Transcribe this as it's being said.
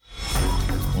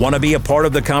Want to be a part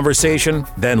of the conversation?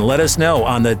 Then let us know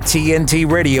on the TNT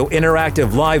Radio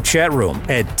Interactive Live chat room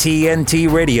at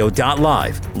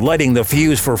tntradio.live. Lighting the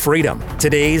fuse for freedom.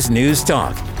 Today's News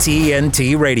Talk,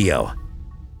 TNT Radio.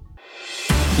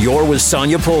 You're with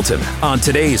Sonia Poulton on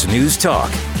today's News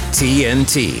Talk,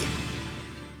 TNT.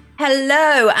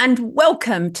 Hello and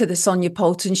welcome to the Sonia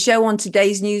Poulton Show on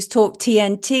today's News Talk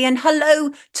TNT, and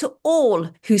hello to all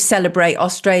who celebrate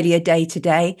Australia Day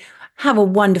today. Have a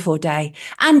wonderful day.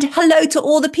 And hello to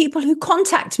all the people who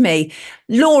contact me.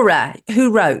 Laura, who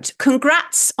wrote,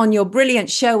 "Congrats on your brilliant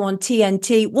show on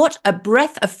TNT. What a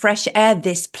breath of fresh air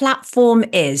this platform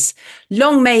is.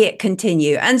 Long may it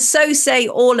continue." And so say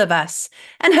all of us.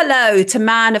 And hello to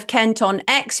Man of Kent on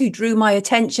X, who drew my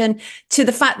attention to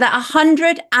the fact that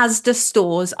 100 Asda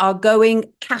stores are going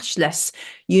cashless.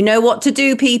 You know what to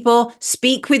do, people.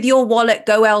 Speak with your wallet,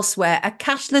 go elsewhere. A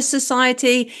cashless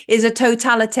society is a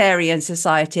totalitarian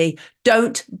society.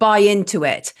 Don't buy into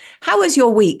it. How has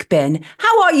your week been?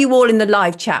 How are you all in the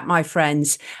live chat, my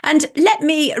friends? And let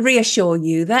me reassure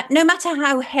you that no matter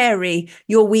how hairy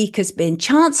your week has been,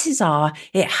 chances are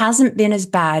it hasn't been as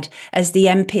bad as the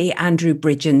MP Andrew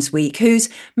Bridgen's week, whose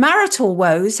marital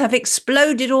woes have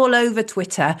exploded all over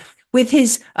Twitter, with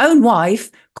his own wife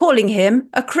calling him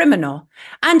a criminal.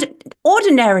 And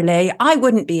ordinarily, I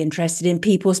wouldn't be interested in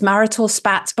people's marital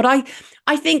spats, but I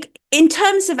think in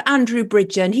terms of Andrew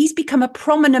Bridgen, he's become a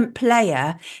prominent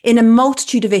player in a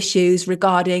multitude of issues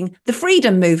regarding the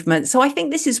freedom movement. So I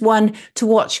think this is one to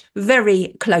watch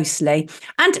very closely.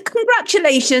 And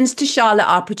congratulations to Charlotte,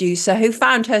 our producer, who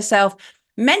found herself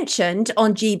mentioned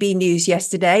on GB News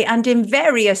yesterday and in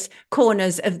various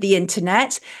corners of the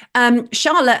internet.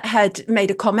 Charlotte had made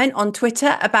a comment on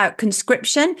Twitter about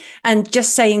conscription and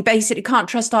just saying basically can't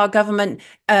trust our government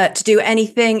to do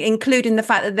anything, including the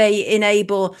fact that they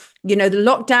enable, the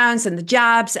lockdowns and the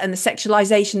jabs and the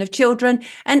sexualization of children.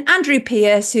 And Andrew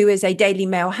Pierce, who is a Daily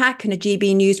Mail hack and a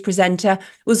GB News presenter,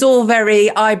 was all very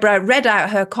read out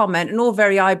her comment and all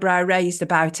very eyebrow raised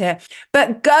about it.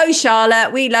 But go,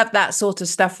 Charlotte, we love that sort of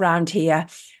stuff round here.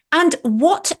 And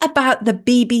what about the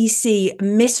BBC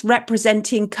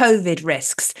misrepresenting COVID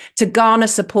risks to garner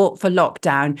support for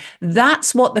lockdown?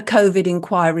 That's what the COVID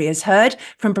inquiry has heard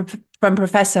from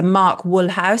Professor Mark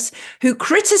Woolhouse, who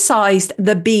criticised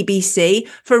the BBC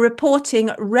for reporting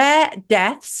rare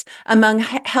deaths among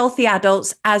healthy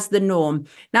adults as the norm.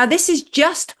 Now, this is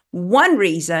just one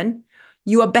reason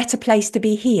you are better placed to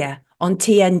be here on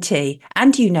TNT,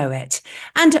 and you know it.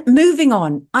 And moving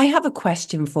on, I have a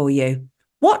question for you.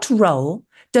 What role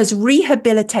does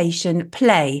rehabilitation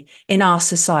play in our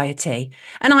society?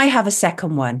 And I have a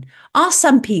second one. Are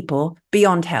some people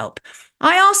beyond help?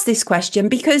 I asked this question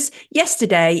because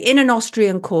yesterday in an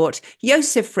Austrian court,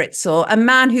 Josef Fritzl, a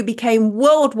man who became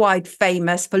worldwide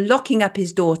famous for locking up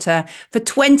his daughter for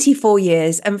 24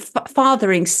 years and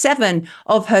fathering 7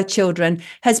 of her children,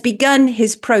 has begun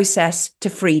his process to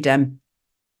freedom.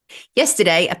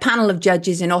 Yesterday, a panel of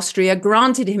judges in Austria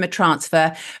granted him a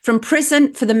transfer from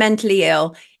prison for the mentally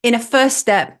ill in a first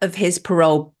step of his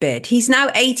parole bid. He's now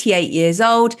 88 years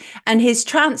old, and his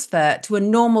transfer to a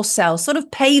normal cell sort of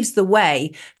paves the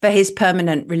way for his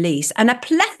permanent release. And a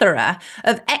plethora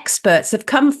of experts have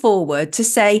come forward to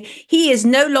say he is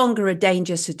no longer a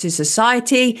danger to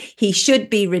society. He should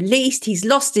be released. He's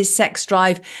lost his sex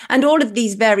drive and all of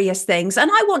these various things. And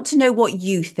I want to know what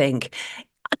you think.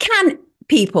 Can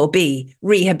people be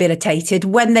rehabilitated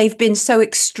when they've been so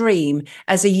extreme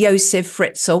as a Josef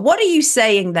Fritzl? What are you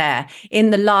saying there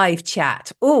in the live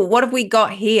chat? Oh, what have we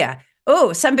got here?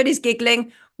 Oh, somebody's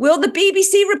giggling. Will the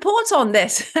BBC report on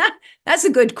this? That's a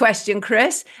good question,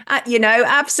 Chris.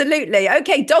 Absolutely.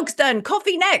 Okay, dog's done.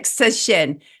 Coffee next, says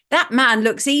Shin. That man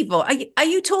looks evil. Are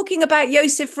you talking about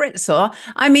Josef Fritzl?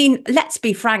 I mean, let's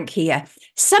be frank here.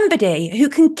 Somebody who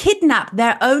can kidnap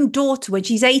their own daughter when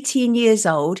she's 18 years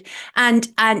old, and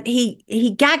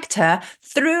he gagged her,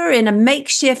 threw her in a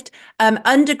makeshift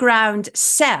underground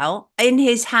cell in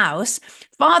his house,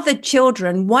 fathered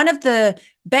children. One of the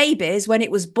babies, when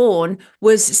it was born,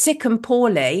 was sick and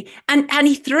poorly, and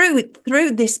he threw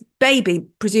this baby,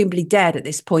 presumably dead at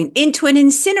this point, into an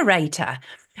incinerator.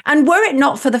 And were it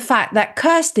not for the fact that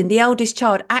Kirsten, the eldest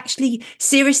child, actually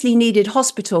seriously needed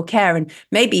hospital care, and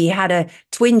maybe he had a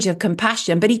twinge of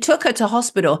compassion, but he took her to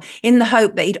hospital in the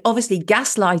hope that he'd obviously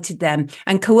gaslighted them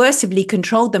and coercively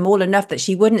controlled them all enough that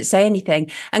she wouldn't say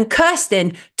anything. And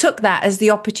Kirsten took that as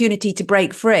the opportunity to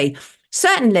break free.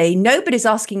 Certainly, nobody's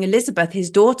asking Elizabeth, his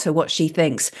daughter, what she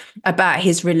thinks about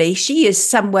his release. She is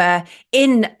somewhere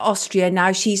in Austria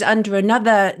now. She's under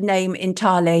another name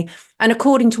entirely. And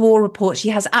according to all reports, she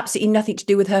has absolutely nothing to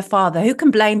do with her father. Who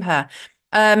can blame her?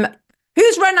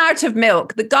 Who's run out of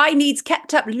milk? The guy needs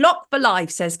kept up locked for life,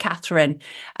 says Catherine.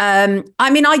 I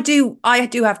do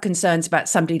have concerns about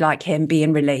somebody like him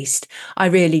being released. I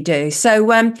really do.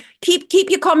 So keep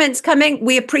your comments coming.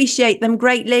 We appreciate them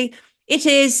greatly. It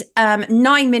is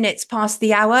 9 minutes past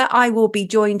the hour. I will be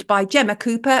joined by Gemma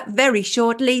Cooper very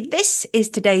shortly. This is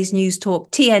today's News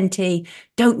Talk TNT.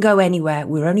 Don't go anywhere.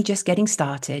 We're only just getting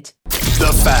started.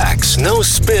 The facts, no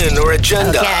spin or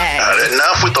agenda. Okay.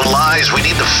 Enough with the lies. We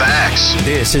need the facts.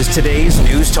 This is today's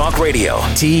News Talk Radio,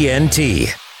 TNT.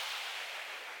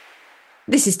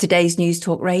 This is today's News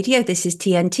Talk Radio. This is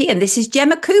TNT, and this is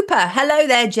Gemma Cooper. Hello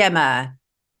there, Gemma.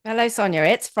 Hello, Sonia.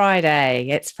 It's Friday.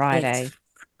 It's Friday.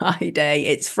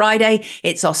 It's Friday.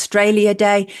 It's Australia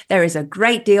Day. There is a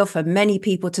great deal for many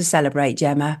people to celebrate,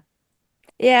 Gemma.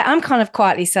 Yeah, I'm kind of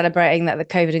quietly celebrating that the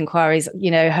COVID inquiries,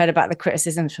 heard about the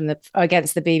criticisms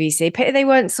against the BBC. Pity they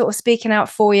weren't sort of speaking out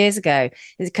 4 years ago,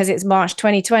 because it's March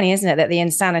 2020, isn't it, that the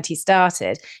insanity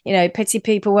started. Pity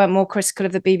people weren't more critical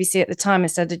of the BBC at the time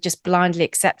instead of just blindly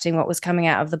accepting what was coming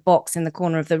out of the box in the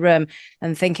corner of the room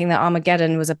and thinking that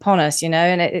Armageddon was upon us,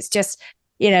 and it's just...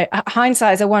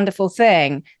 hindsight is a wonderful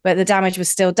thing, but the damage was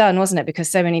still done, wasn't it? Because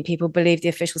so many people believed the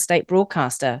official state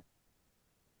broadcaster.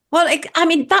 Well,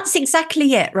 that's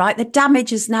exactly it, right? The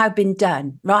damage has now been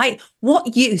done, right?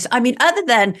 What use? Other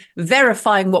than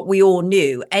verifying what we all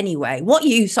knew anyway, what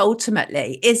use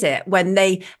ultimately is it when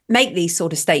they make these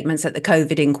sort of statements at the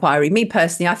COVID inquiry? Me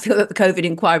personally, I feel that the COVID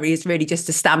inquiry is really just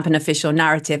to stamp an official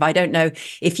narrative. I don't know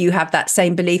if you have that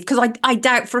same belief, because I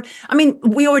doubt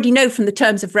we already know from the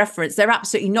terms of reference, they're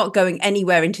absolutely not going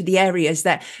anywhere into the areas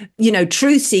that,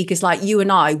 truth seekers like you and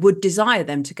I would desire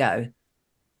them to go.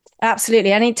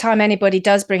 Absolutely. Anytime anybody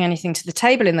does bring anything to the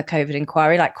table in the COVID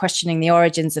inquiry, like questioning the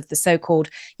origins of the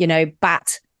so-called,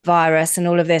 bat virus and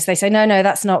all of this, they say, no,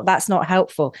 that's not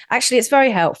helpful. Actually, it's very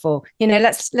helpful.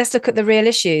 Let's look at the real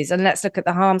issues and let's look at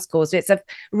the harms caused. It's a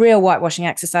real whitewashing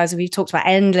exercise we've talked about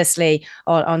endlessly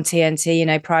on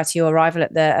TNT, prior to your arrival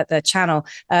at the channel.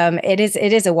 It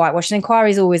is a whitewash, and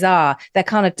inquiries always are. They're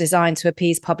kind of designed to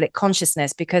appease public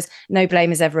consciousness, because no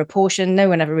blame is ever apportioned. No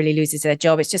one ever really loses their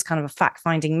job. It's just kind of a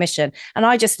fact-finding mission. And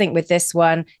I just think with this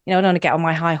one, I don't want to get on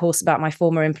my high horse about my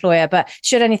former employer, but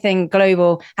should anything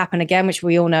global happen again, which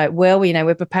we all know it will,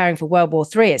 we're preparing for World War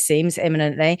III, it seems,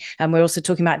 imminently. And we're also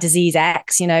talking about disease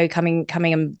X, coming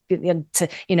and to,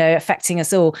 affecting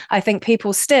us all. I think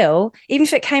people still, even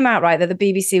if it came out right that the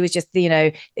BBC was just,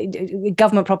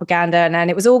 government propaganda, and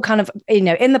it was all kind of,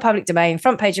 in the public domain,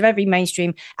 front page of every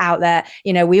mainstream outlet,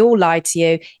 we all lied to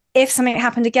you. If something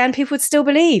happened again, people would still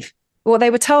believe what they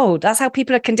were told. That's how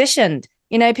people are conditioned.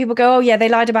 People go, oh yeah, they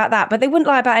lied about that, but they wouldn't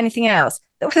lie about anything else.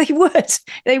 They would,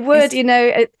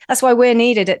 that's why we're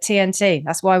needed at TNT.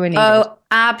 That's why we're needed. Oh,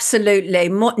 absolutely.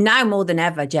 Now more than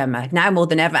ever, Gemma, now more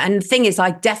than ever. And the thing is, I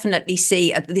definitely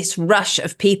see this rush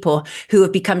of people who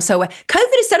have become so aware.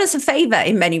 COVID has done us a favor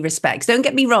in many respects. Don't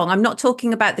get me wrong. I'm not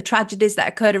talking about the tragedies that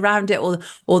occurred around it,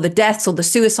 or the deaths or the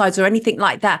suicides or anything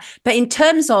like that. But in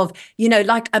terms of,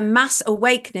 like a mass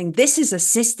awakening, this has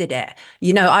assisted it.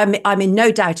 I'm in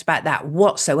no doubt about that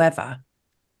whatsoever.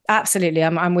 Absolutely.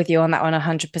 I'm with you on that one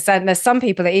 100%. There's some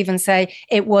people that even say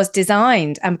it was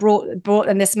designed and brought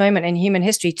in this moment in human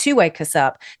history to wake us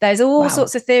up. There's all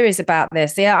sorts of theories about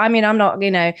this. Yeah, I'm not,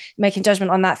 making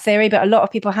judgment on that theory, but a lot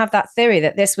of people have that theory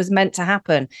that this was meant to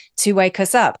happen to wake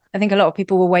us up. I think a lot of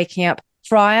people were waking up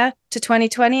prior to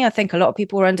 2020. I think a lot of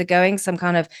people were undergoing some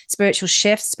kind of spiritual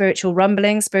shift, spiritual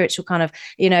rumbling, spiritual kind of,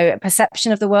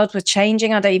 perception of the world was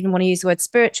changing. I don't even want to use the word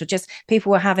spiritual, just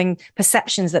people were having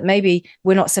perceptions that maybe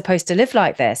we're not supposed to live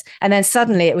like this. And then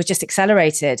suddenly it was just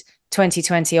accelerated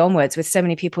 2020 onwards, with so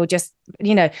many people just,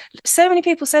 so many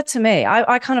people said to me,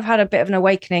 I kind of had a bit of an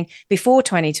awakening before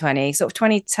 2020, sort of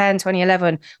 2010,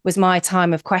 2011 was my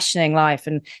time of questioning life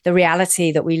and the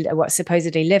reality that we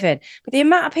supposedly live in. But the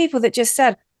amount of people that just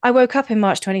said, I woke up in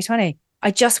March 2020.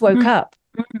 I just woke up.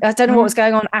 I don't know what was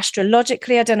going on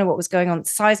astrologically. I don't know what was going on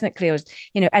seismically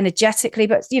or, energetically,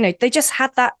 but, they just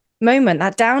had that moment,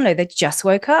 that download. They just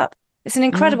woke up. It's an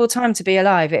incredible time to be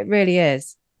alive. It really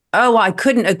is. Oh, I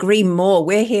couldn't agree more.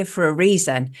 We're here for a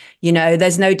reason.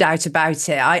 There's no doubt about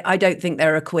it. I don't think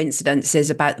there are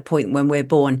coincidences about the point when we're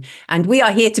born. And we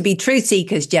are here to be truth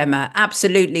seekers, Gemma.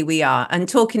 Absolutely we are. And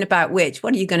talking about which,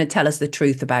 what are you going to tell us the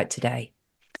truth about today?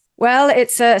 Well,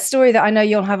 it's a story that I know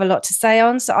you'll have a lot to say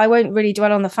on, so I won't really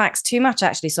dwell on the facts too much,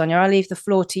 actually, Sonia. I'll leave the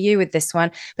floor to you with this one.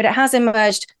 But it has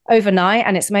emerged overnight,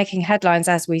 and it's making headlines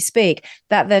as we speak,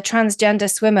 that the transgender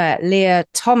swimmer Leah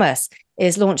Thomas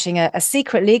is launching a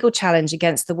secret legal challenge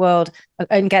against World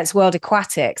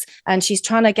Aquatics, and she's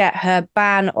trying to get her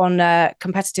ban on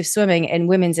competitive swimming in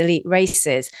women's elite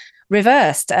races.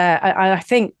 reversed. I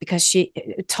think because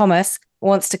Thomas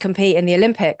wants to compete in the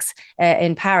Olympics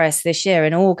in Paris this year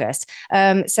in August.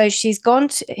 So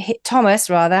Thomas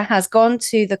has gone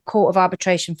to the Court of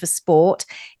Arbitration for Sport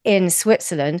in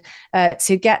Switzerland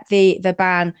to get the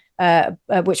ban,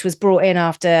 which was brought in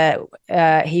after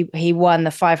he won the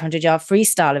 500-yard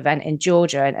freestyle event in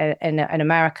Georgia in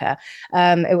America.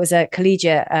 It was a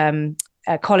collegiate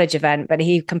college event, but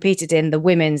he competed in the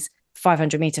women's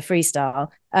 500-meter freestyle.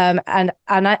 And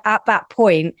at that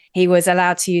point, he was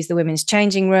allowed to use the women's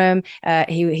changing room.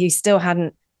 He still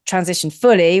hadn't transitioned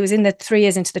fully. He was in the 3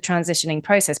 years into the transitioning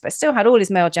process, but still had all his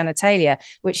male genitalia,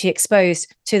 which he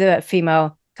exposed to the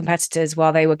female competitors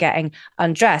while they were getting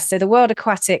undressed. So the World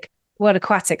Aquatics,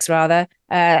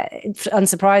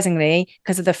 unsurprisingly,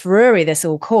 because of the furore this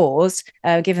all caused,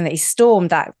 given that he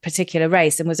stormed that particular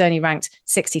race and was only ranked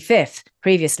 65th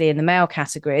previously in the male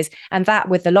categories. And that,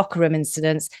 with the locker room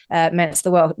incidents, meant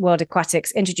the World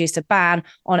Aquatics introduced a ban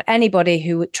on anybody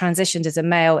who transitioned as a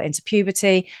male into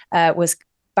puberty, was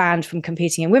banned from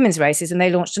competing in women's races, and they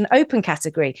launched an open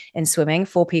category in swimming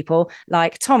for people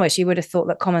like Thomas. You would have thought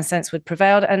that common sense would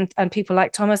prevail, and people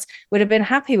like Thomas would have been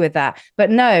happy with that. But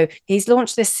no, he's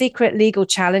launched this secret legal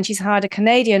challenge. He's hired a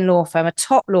Canadian law firm, a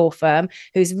top law firm,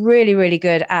 who's really, really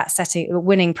good at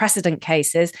winning precedent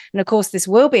cases. And of course, this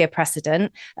will be a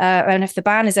precedent. And if the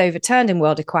ban is overturned in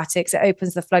World Aquatics, it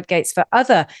opens the floodgates for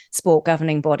other sport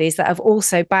governing bodies that have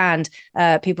also banned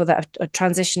people that are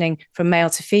transitioning from male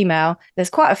to female. There's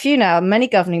quite a few now. Many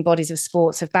governing bodies of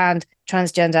sports have banned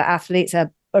transgender athletes.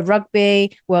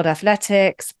 Rugby, World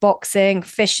Athletics, boxing,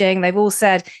 fishing. They've all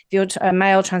said if you're a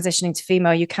male transitioning to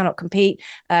female, you cannot compete.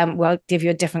 We'll give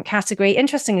you a different category.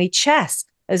 Interestingly, chess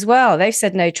as well. They've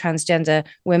said no transgender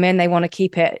women. They want to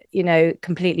keep it,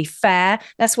 completely fair.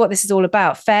 That's what this is all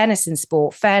about. Fairness in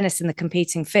sport, fairness in the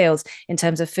competing fields in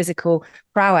terms of physical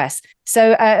prowess.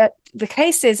 So the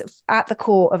cases at the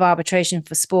Court of Arbitration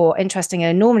for Sport, interesting,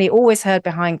 are normally always heard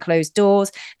behind closed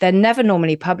doors. They're never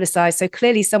normally publicized. So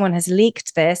clearly someone has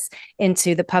leaked this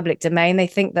into the public domain. They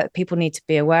think that people need to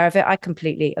be aware of it. I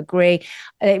completely agree.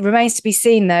 It remains to be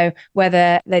seen, though,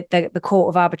 whether the Court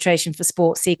of Arbitration for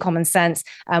Sport see common sense.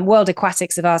 World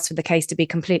Aquatics have asked for the case to be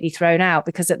completely thrown out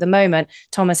because at the moment,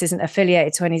 Thomas isn't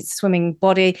affiliated to any swimming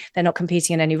body. They're not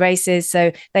competing in any races.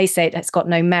 So they say it's got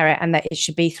no merit and that it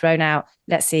should be thrown out.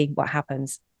 Let's see what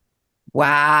happens.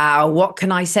 Wow, what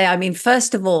can I say? I mean,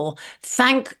 first of all,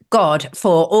 thank God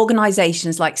for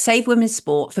organisations like Save Women's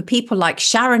Sport, for people like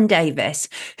Sharon Davis,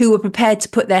 who were prepared to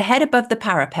put their head above the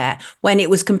parapet when it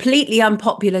was completely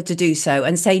unpopular to do so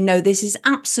and say, no, this is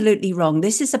absolutely wrong.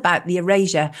 This is about the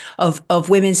erasure of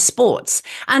women's sports.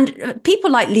 And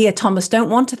people like Leah Thomas don't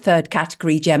want a third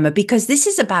category, Gemma, because this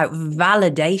is about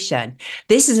validation.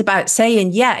 This is about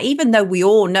saying, yeah, even though we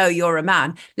all know you're a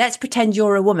man, let's pretend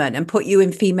you're a woman and put you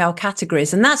in female categories.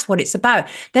 And that's what it's about.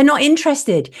 They're not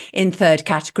interested in third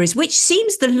categories, which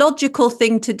seems the logical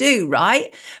thing to do,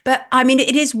 right? But I mean,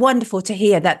 it is wonderful to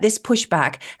hear that this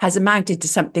pushback has amounted to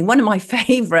something. One of my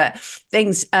favorite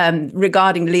things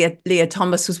regarding Leah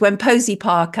Thomas was when Posey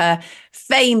Parker,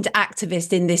 famed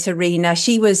activist in this arena,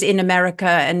 she was in America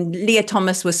and Leah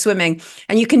Thomas was swimming,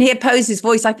 and you can hear Posey's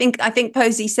voice. I think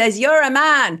Posey says, "You're a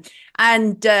man."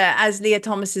 And as Leah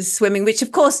Thomas is swimming, which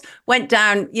of course went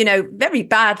down, very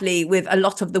badly with a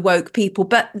lot of the woke people.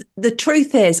 But the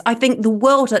truth is, I think the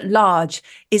world at large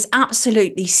is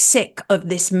absolutely sick of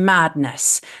this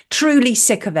madness, truly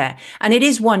sick of it. And it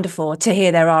is wonderful to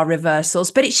hear there are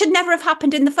reversals, but it should never have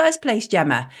happened in the first place,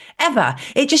 Gemma, ever.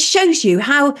 It just shows you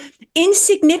how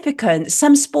insignificant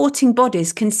some sporting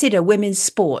bodies consider women's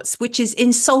sports, which is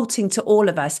insulting to all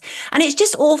of us. And it's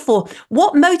just awful.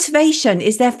 What motivation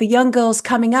is there for young girls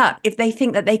coming up if they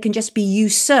think that they can just be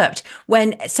usurped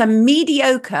when some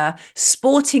mediocre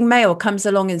sporting male comes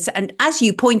along and as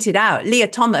you pointed out, Leah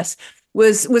Thomas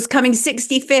was coming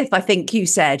 65th, I think you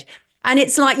said. And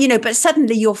it's like, but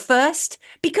suddenly you're first,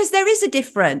 because there is a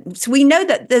difference. We know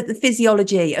that the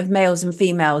physiology of males and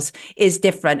females is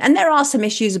different. And there are some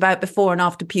issues about before and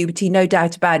after puberty, no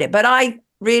doubt about it. But I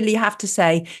really have to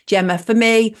say, Gemma, for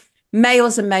me,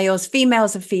 males are males,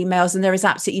 females are females, and there is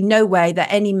absolutely no way that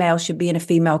any male should be in a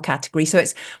female category. So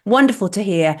it's wonderful to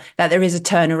hear that there is a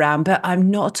turnaround, but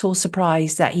I'm not at all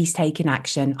surprised that he's taking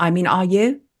action. I mean, are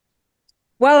you?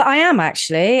 Well, I am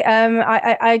actually.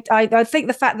 I think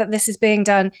the fact that this is being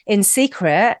done in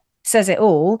secret says it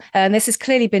all. And this has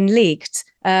clearly been leaked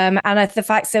The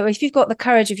fact, so if you've got the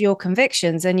courage of your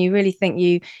convictions and you really think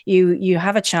you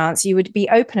have a chance, you would be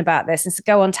open about this and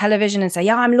go on television and say,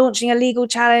 yeah, I'm launching a legal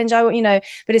challenge.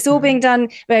 But it's all being done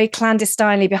very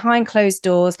clandestinely behind closed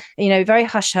doors, very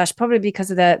hush hush, probably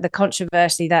because of the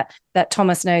controversy that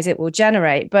Thomas knows it will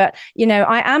generate. But,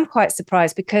 I am quite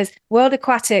surprised because World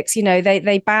Aquatics,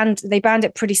 they banned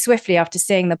it pretty swiftly after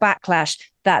seeing the backlash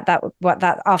that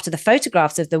after the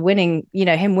photographs of the winning,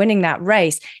 him winning that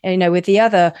race, and with the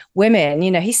other women,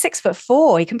 he's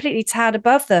 6'4", he completely towered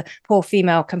above the poor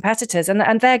female competitors,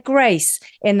 and their grace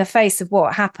in the face of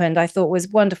what happened, I thought was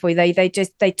wonderful. They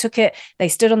took it, they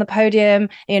stood on the podium,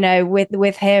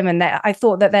 with him, and I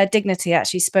thought that their dignity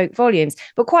actually spoke volumes.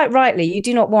 But quite rightly, you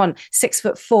do not want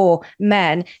 6'4"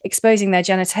 men exposing their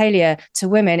genitalia to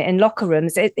women in locker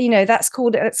rooms.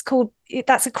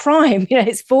 That's a crime.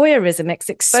 It's voyeurism. It's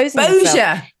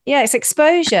exposure. Yeah, it's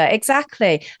exposure.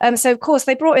 Exactly. So, of course,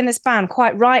 they brought in this ban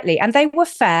quite rightly, and they were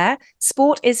fair.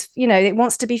 Sport is, it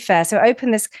wants to be fair. So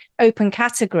this open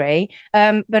category.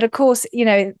 But, of course,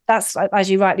 that's, as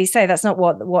you rightly say, that's not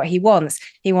what he wants.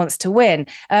 He wants to win.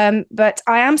 But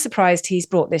I am surprised he's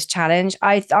brought this challenge.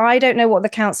 I don't know what the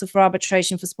Council for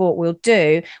Arbitration for Sport will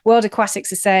do. World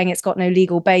Aquatics is saying it's got no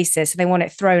legal basis, and they want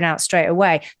it thrown out straight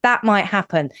away. That might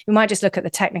happen. We might just look at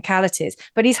the technicalities.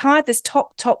 But he's hired this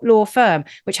top law firm,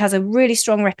 which has a really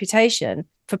strong reputation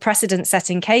for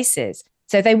precedent-setting cases.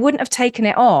 So they wouldn't have taken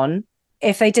it on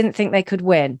if they didn't think they could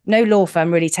win. No law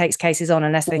firm really takes cases on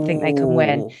unless they think they can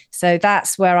win. So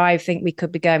that's where I think we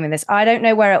could be going with this. I don't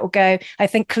know where it will go. I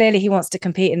think clearly he wants to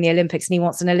compete in the Olympics and he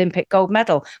wants an Olympic gold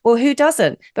medal. Well, who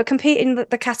doesn't? But compete in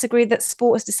the category that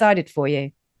sport has decided for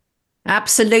you.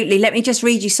 Absolutely. Let me just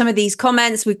read you some of these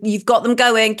comments. You've got them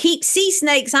going. Keep sea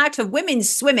snakes out of women's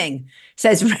swimming,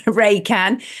 says Ray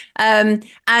Can.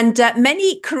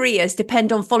 Many careers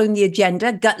depend on following the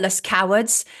agenda. Gutless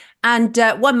cowards. And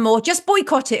one more, just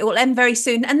boycott it. It will end very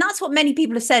soon. And that's what many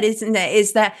people have said, isn't it?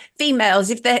 Is that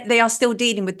females, if they are still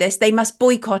dealing with this, they must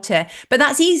boycott it. But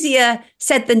that's easier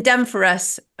said than done for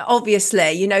us,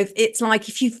 obviously. It's like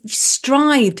if you've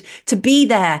strived to be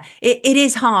there, it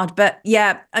is hard. But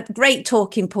yeah, a great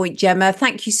talking point, Gemma.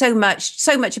 Thank you so much.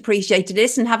 So much appreciated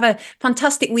this, and have a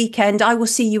fantastic weekend. I will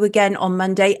see you again on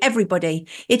Monday. Everybody,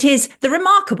 it is the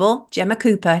remarkable Gemma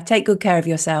Cooper. Take good care of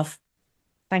yourself.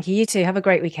 Thank you. You too. Have a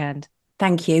great weekend.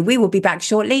 Thank you. We will be back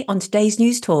shortly on today's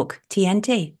News Talk,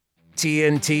 TNT.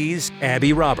 TNT's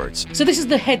Abby Roberts. So this is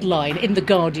the headline in The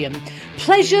Guardian.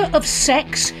 Pleasure of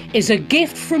sex is a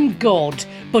gift from God,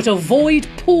 but avoid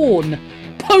porn.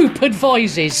 Pope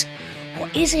advises.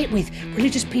 What is it with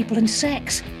religious people and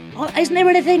sex? Isn't there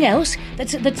anything else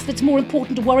that's more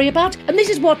important to worry about? And this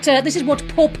is what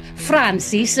Pope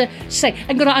Francis say.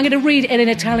 I'm gonna read it in an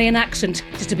Italian accent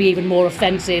just to be even more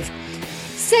offensive.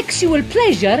 Sexual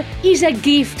pleasure is a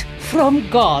gift from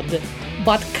God,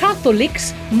 but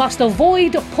Catholics must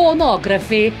avoid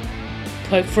pornography,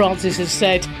 Pope Francis has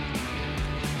said.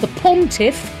 The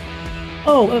pontiff,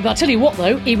 I'll tell you what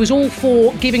though, he was all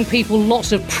for giving people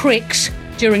lots of pricks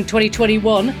during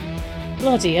 2021.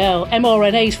 Bloody hell,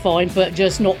 mRNA's fine, but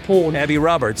just not porn. Abby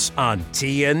Roberts on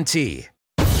TNT.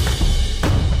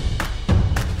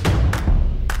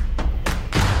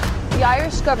 The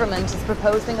Irish government is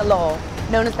proposing a law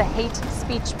known as the Hate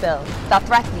Speech Bill that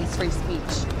threatens free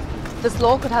speech. This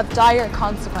law could have dire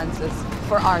consequences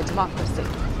for our democracy.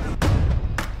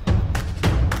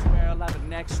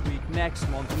 Next week, next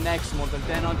month, and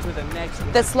then on to the next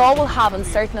week. This law will have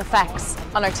uncertain effects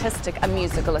on artistic and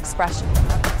musical expression.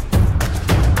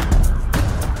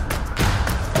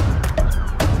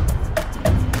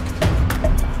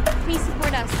 Please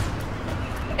support us.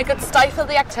 It could stifle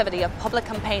the activity of public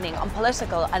campaigning on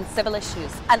political and civil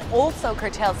issues, and also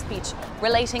curtail speech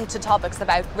relating to topics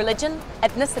about religion,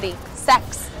 ethnicity,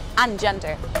 sex, and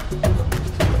gender.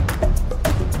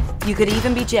 You could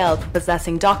even be jailed for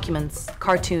possessing documents,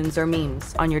 cartoons, or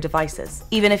memes on your devices,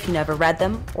 even if you never read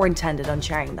them or intended on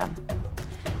sharing them.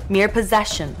 Mere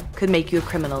possession could make you a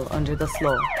criminal under this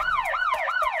law.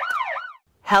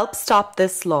 Help stop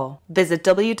this law. Visit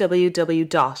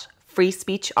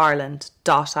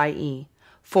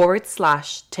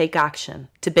www.freespeechireland.ie/take action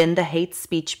to bin the hate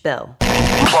speech bill.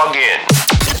 Plug in.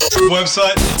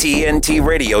 Website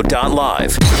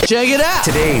TNTradio.live. Check it out.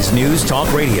 Today's News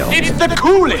Talk Radio. It's the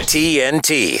coolest.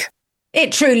 TNT.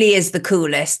 It truly is the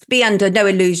coolest. Be under no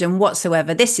illusion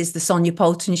whatsoever. This is the Sonia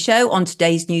Poulton Show on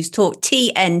today's News Talk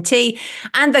TNT.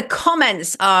 And the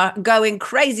comments are going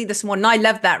crazy this morning. I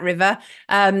love that, River.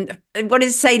 What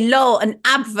does it say? Lol, an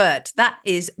advert. That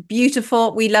is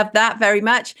beautiful. We love that very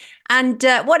much. And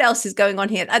what else is going on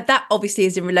here? That obviously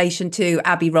is in relation to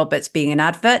Abby Roberts being an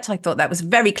advert. I thought that was a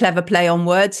very clever play on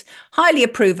words. Highly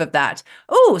approve of that.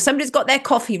 Oh, somebody's got their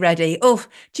coffee ready. Oh,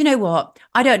 do you know what?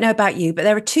 I don't know about you, but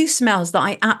there are two smells that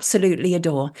I absolutely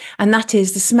adore. And that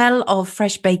is the smell of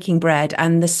fresh baking bread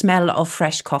and the smell of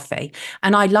fresh coffee.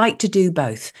 And I like to do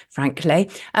both, frankly.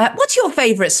 What's your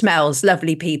favourite smells,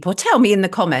 lovely people? Tell me in the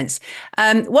comments.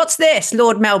 What's this,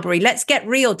 Lord Melbury? Let's get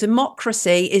real.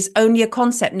 Democracy is only a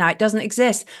concept now. It doesn't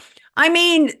exist. I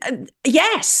mean,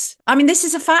 yes. I mean, this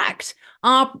is a fact.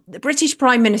 Our British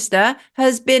Prime Minister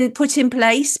has been put in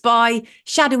place by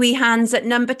shadowy hands at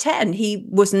number 10. He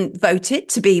wasn't voted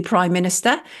to be Prime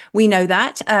Minister. We know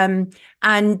that. And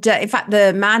in fact,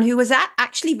 the man who was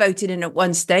actually voted in at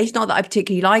one stage, not that I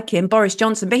particularly like him, Boris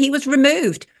Johnson, but he was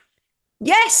removed.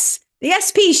 Yes. The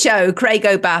SP show, Craig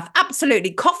O'Bath,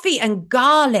 absolutely. Coffee and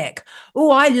garlic.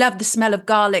 Oh, I love the smell of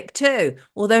garlic too,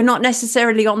 although not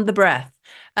necessarily on the breath.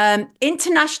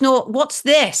 International, what's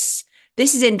this?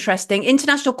 This is interesting.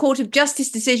 International Court of Justice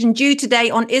decision due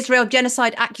today on Israel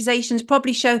genocide accusations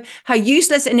probably show how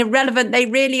useless and irrelevant they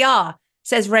really are,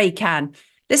 says Ray Khan.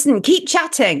 Listen, keep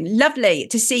chatting. Lovely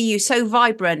to see you so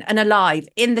vibrant and alive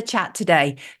in the chat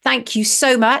today. Thank you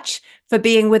so much for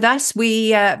being with us.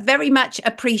 We very much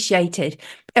appreciate it.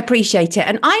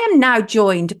 And I am now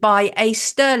joined by a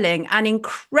sterling and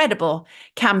incredible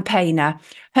campaigner.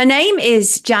 Her name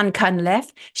is Jordan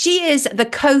Cunliffe. She is the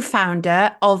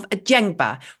co-founder of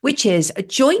JENGBA, which is a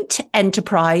joint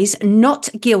enterprise not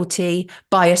guilty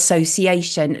by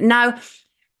association. Now,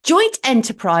 joint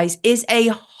enterprise is a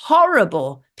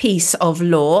horrible piece of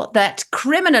law that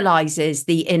criminalizes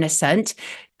the innocent.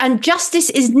 And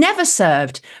justice is never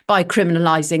served by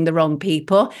criminalising the wrong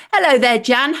people. Hello there,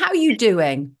 Jan. How are you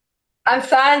doing? I'm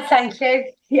fine, thank you.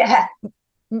 Yeah.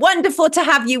 Wonderful to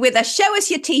have you with us. Show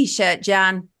us your T-shirt,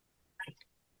 Jan.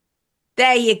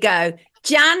 There you go.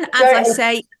 Jan, as I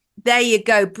say, there you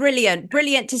go. Brilliant.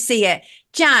 Brilliant to see it.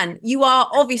 Jan, you are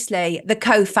obviously the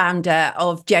co-founder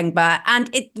of JENGBA,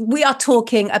 and we are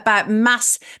talking about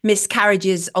mass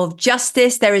miscarriages of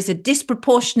justice. There is a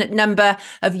disproportionate number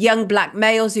of young black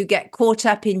males who get caught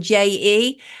up in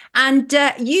JE. And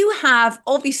you have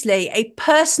obviously a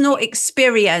personal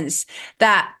experience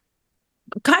that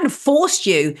kind of forced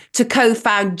you to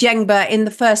co-found JENGBA in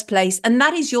the first place. And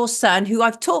that is your son, who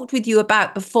I've talked with you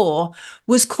about before,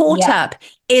 was caught up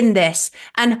in this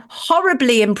and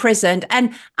horribly imprisoned.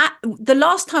 And the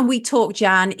last time we talked,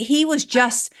 Jan, he was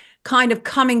just kind of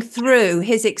coming through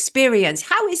his experience.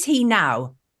 How is he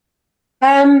now?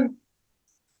 I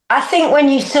think when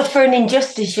you suffer an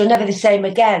injustice, you're never the same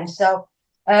again. So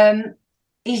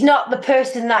he's not the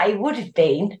person that he would have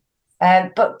been.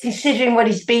 But considering what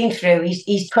he's been through,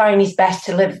 he's trying his best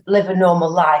to live a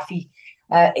normal life.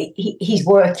 He's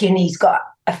working, he's got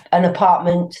an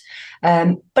apartment,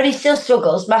 but he still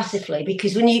struggles massively,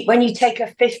 because when you take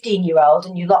a 15-year-old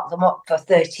and you lock them up for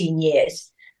 13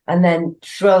 years and then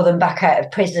throw them back out of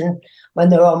prison when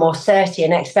they're almost 30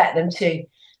 and expect them to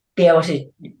be able to,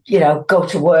 go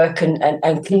to work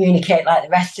and communicate like the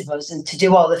rest of us and to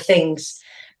do all the things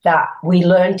that we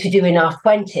learned to do in our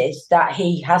 20s that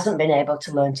he hasn't been able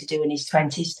to learn to do in his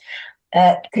 20s.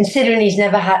 Considering he's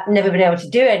never been able to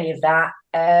do any of that,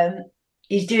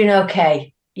 he's doing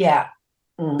okay. Yeah.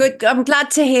 Good. I'm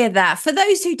glad to hear that. For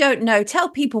those who don't know, tell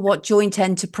people what joint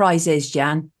enterprise is,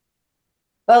 Jan.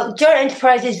 Well, joint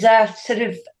enterprise is sort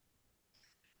of...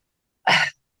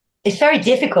 It's very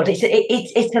difficult.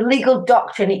 It's a legal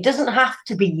doctrine. It doesn't have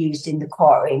to be used in the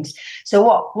courtrooms. So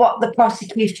what the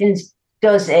prosecutions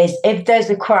does is, if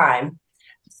there's a crime,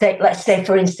 let's say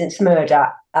for instance murder,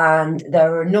 and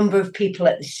there are a number of people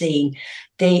at the scene,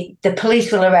 the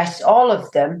police will arrest all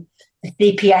of them, the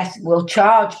CPS will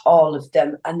charge all of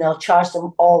them, and they'll charge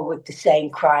them all with the same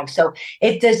crime. So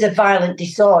if there's a violent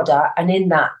disorder, and in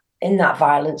that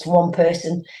violence one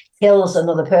person kills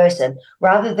another person,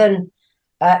 rather than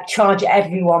charge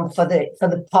everyone for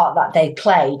the part that they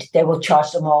played, they will charge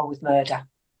them all with murder.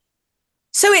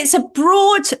 So it's a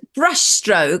broad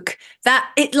brushstroke that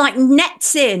it like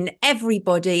nets in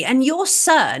everybody. And your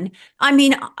son, I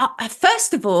mean,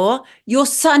 first of all, your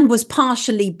son was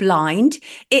partially blind.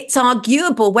 It's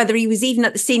arguable whether he was even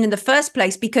at the scene in the first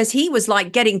place, because he was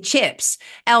like getting chips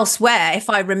elsewhere, if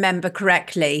I remember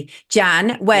correctly,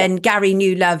 Jan, when Gary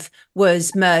Newlove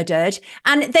was murdered.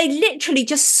 And they literally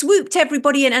just swooped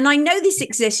everybody in. And I know this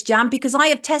exists, Jan, because I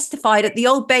have testified at the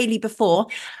Old Bailey before.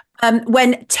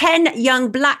 When 10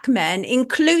 young black men,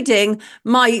 including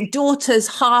my daughter's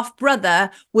half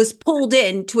brother, was pulled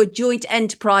into a joint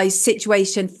enterprise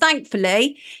situation.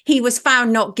 Thankfully, he was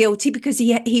found not guilty because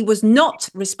he was not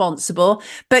responsible.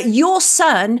 But your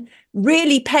son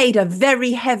really paid a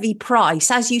very heavy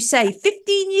price. As you say,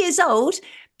 15 years old,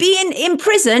 being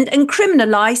imprisoned and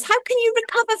criminalised. How can you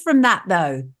recover from that,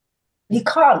 though? You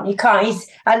can't.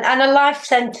 And a life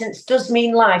sentence does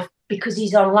mean life because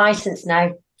he's on licence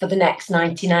now for the next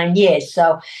 99 years.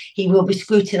 So he will be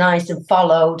scrutinised and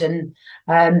followed and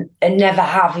never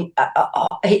have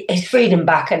his freedom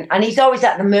back. And he's always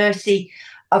at the mercy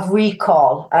of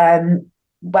recall. And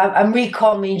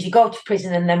recall means you go to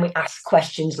prison and then we ask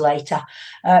questions later.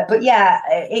 But yeah,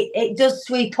 it does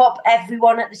sweep up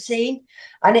everyone at the scene,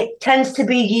 and it tends to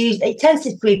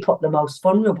sweep up the most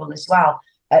vulnerable as well.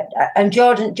 And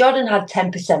Jordan had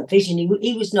 10% vision.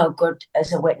 He was no good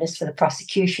as a witness for the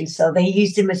prosecution, so they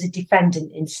used him as a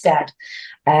defendant instead.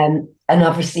 And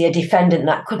obviously a defendant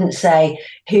that couldn't say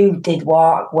who did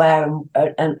what, where,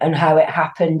 and how it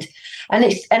happened. And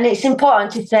it's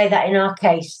important to say that in our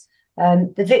case,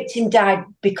 the victim died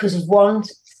because of one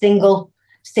single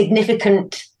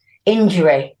significant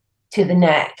injury to the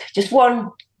neck, just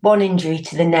one injury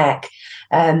to the neck.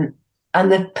 And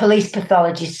the police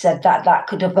pathologist said that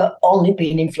could have only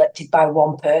been inflicted by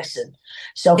one person.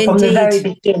 So from the very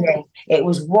beginning, it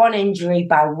was one injury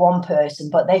by one person,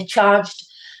 but they charged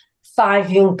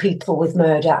 5 young people with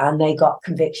murder and they got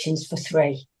convictions for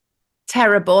 3.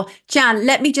 Terrible. Jan,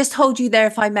 let me just hold you there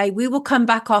if I may. We will come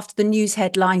back after the news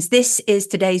headlines. This is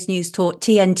today's News Talk,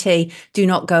 TNT. Do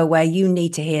not go away. You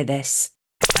need to hear this.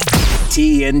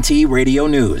 TNT Radio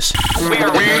News. We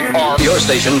are your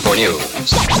station for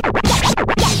news.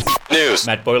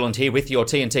 Matt Boyland here with your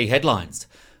TNT headlines.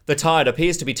 The tide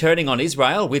appears to be turning on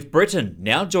Israel, with Britain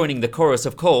now joining the chorus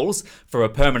of calls for a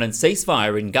permanent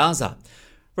ceasefire in Gaza.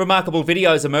 Remarkable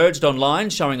videos emerged online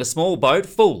showing a small boat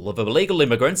full of illegal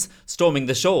immigrants storming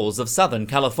the shores of Southern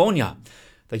California.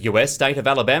 The US state of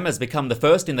Alabama has become the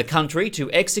first in the country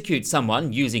to execute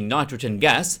someone using nitrogen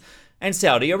gas, and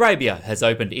Saudi Arabia has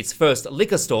opened its first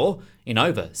liquor store in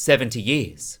over 70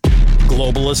 years.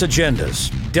 Globalist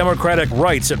agendas, democratic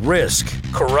rights at risk,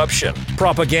 corruption,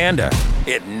 propaganda.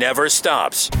 It never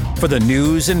stops. For the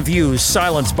news and views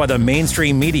silenced by the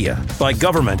mainstream media, by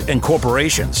government and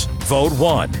corporations, vote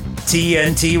 1.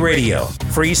 TNT Radio.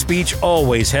 Free speech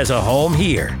always has a home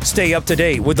here. Stay up to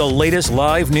date with the latest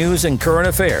live news and current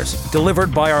affairs,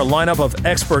 delivered by our lineup of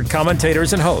expert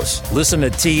commentators and hosts. Listen to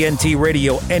TNT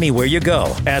Radio anywhere you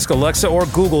go. Ask Alexa or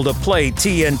Google to play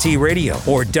TNT Radio,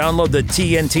 or download the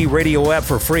TNT Radio app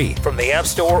for free from the App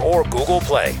Store or Google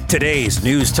Play. Today's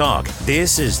News Talk.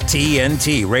 This is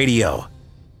TNT Radio.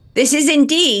 This is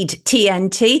indeed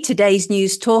TNT, today's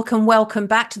News Talk, and welcome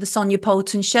back to the Sonia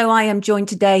Poulton Show. I am joined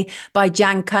today by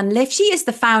Jordan Cunliffe. She is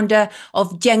the founder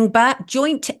of JENGBA,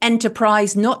 Joint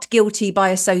Enterprise Not Guilty by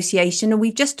Association, and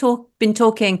we've just been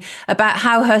talking about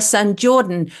how her son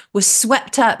Jordan was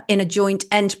swept up in a joint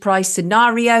enterprise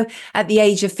scenario at the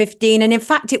age of 15. And in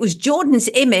fact, it was Jordan's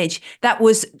image that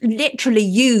was literally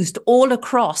used all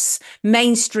across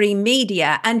mainstream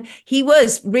media. And he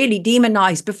was really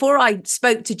demonized. Before I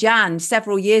spoke to Jan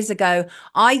several years ago,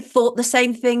 I thought the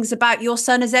same things about your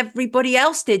son as everybody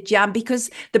else did, Jan,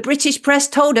 because the British press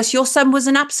told us your son was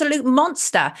an absolute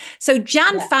monster. So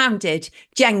Jan founded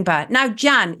JENGBA. Now,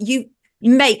 Jan, you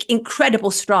make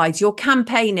incredible strides. Your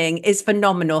campaigning is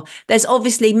phenomenal. There's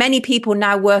obviously many people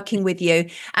now working with you.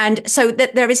 And so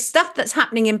that there is stuff that's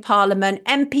happening in Parliament.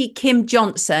 MP Kim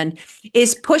Johnson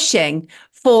is pushing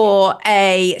for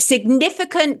a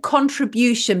significant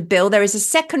contribution bill. There is a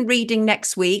second reading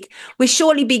next week. We're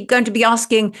surely going to be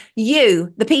asking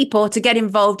you, the people, to get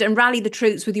involved and rally the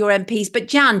troops with your MPs. But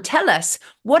Jan, tell us,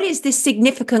 what is this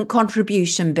significant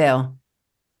contribution bill?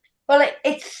 Well,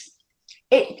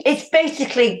 it's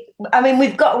basically, I mean,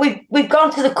 we've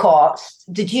gone to the courts.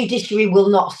 The judiciary will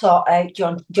not sort out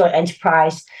joint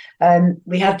enterprise.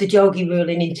 We had the Jogi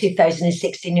ruling in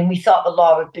 2016, and we thought the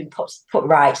law had been put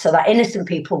right so that innocent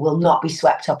people will not be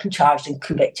swept up and charged and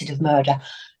convicted of murder.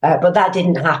 But that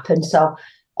didn't happen. So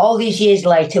all these years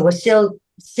later, we're still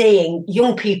seeing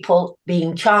young people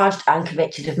being charged and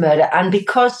convicted of murder. And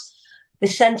because the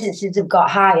sentences have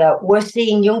got higher, we're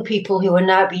seeing young people who are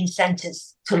now being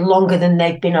sentenced to longer than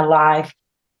they've been alive.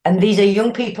 And these are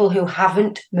young people who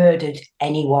haven't murdered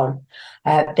anyone.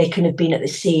 They can have been at the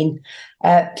scene.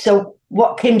 So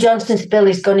what Kim Johnson's bill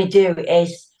is going to do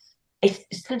is, it's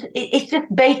just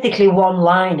basically one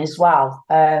line as well.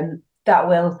 That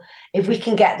will, if we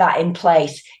can get that in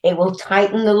place, it will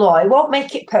tighten the law. It won't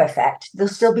make it perfect. There'll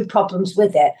still be problems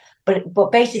with it.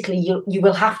 But basically, you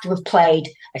will have to have played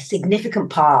a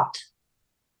significant part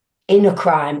in a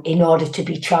crime in order to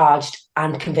be charged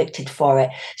and convicted for it.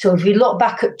 So if we look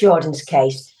back at Jordan's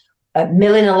case,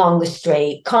 milling along the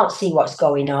street, can't see what's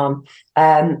going on,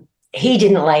 he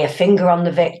didn't lay a finger on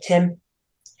the victim.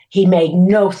 He made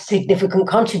no significant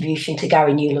contribution to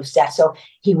Gary Newlove's death, so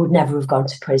he would never have gone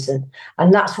to prison.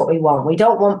 And that's what we want. We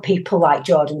don't want people like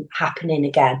Jordan happening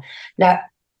again. Now,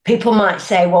 people might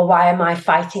say, well, why am I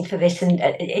fighting for this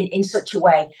in such a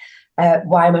way?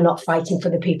 Why am I not fighting for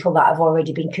the people that have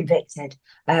already been convicted?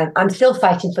 I'm still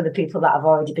fighting for the people that have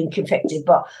already been convicted.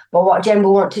 But what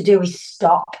JENGBA want to do is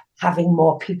stop having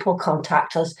more people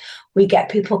contact us. We get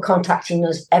people contacting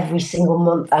us every single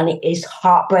month, and it is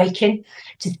heartbreaking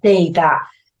to see that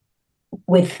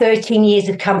with 13 years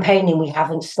of campaigning, we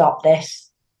haven't stopped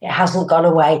this. It hasn't gone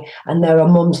away. And there are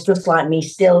mums just like me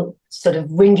still sort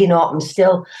of ringing up and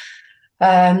still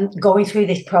going through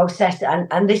this process.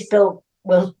 And this bill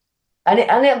will, and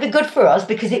it'll be good for us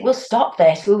because it will stop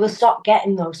this. We will stop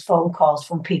getting those phone calls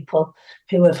from people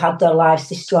who have had their lives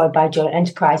destroyed by joint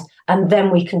enterprise. And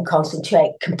then we can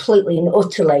concentrate completely and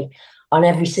utterly on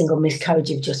every single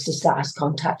miscarriage of justice that has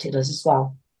contacted us as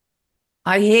well.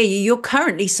 I hear you. You're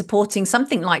currently supporting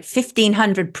something like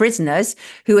 1,500 prisoners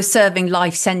who are serving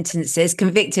life sentences,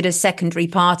 convicted as secondary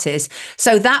parties.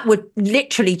 So that would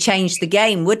literally change the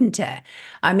game, wouldn't it?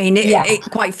 I mean, it's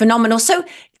quite phenomenal. So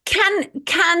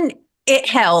can it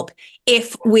help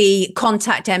if we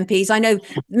contact MPs? I know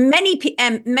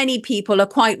many people are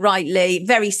quite rightly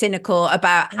very cynical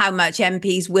about how much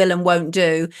MPs will and won't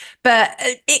do, but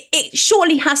it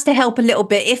surely has to help a little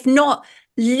bit, if not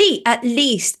at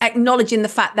least acknowledging the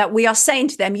fact that we are saying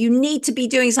to them, you need to be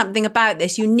doing something about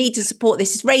this. You need to support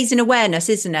this. It's raising awareness,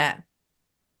 isn't it?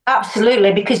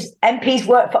 Absolutely, because MPs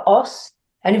work for us.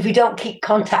 And if we don't keep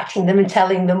contacting them and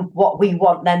telling them what we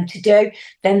want them to do,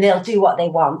 then they'll do what they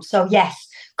want. So yes,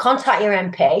 contact your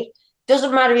MP.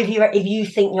 Doesn't matter if you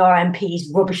think your MP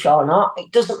is rubbish or not.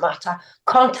 It doesn't matter.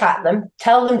 Contact them.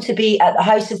 Tell them to be at the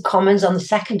House of Commons on the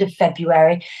 2nd of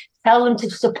February. Tell them to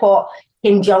support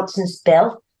Kim Johnson's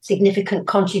bill, significant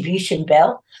contribution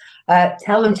bill.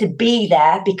 Tell them to be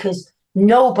there because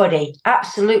nobody,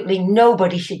 absolutely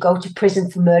nobody should go to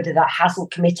prison for murder that hasn't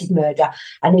committed murder.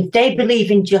 And if they believe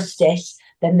in justice,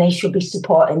 then they should be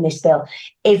supporting this bill.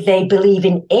 If they believe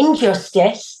in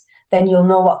injustice, then you'll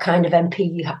know what kind of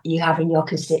MP you have in your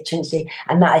constituency.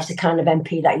 And that is the kind of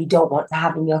MP that you don't want to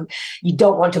have you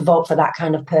don't want to vote for that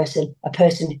kind of person, a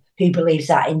person who believes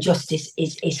that injustice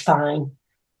is fine.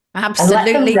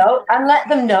 Absolutely. And let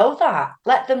them know that.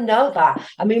 Let them know that.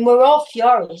 I mean, we're all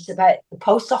furious about the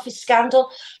post office scandal,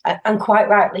 and quite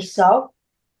rightly so.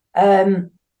 But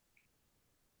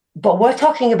we're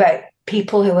talking about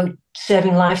people who are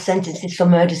serving life sentences for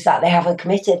murders that they haven't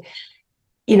committed.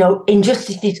 You know,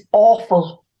 injustice is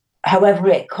awful, however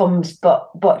it comes,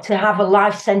 but to have a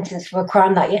life sentence for a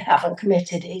crime that you haven't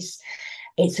committed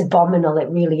it's abominable. It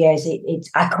really is.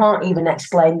 I can't even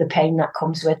explain the pain that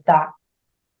comes with that.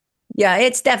 Yeah,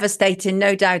 it's devastating,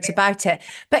 no doubt about it.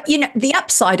 But, you know, the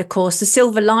upside, of course, the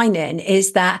silver lining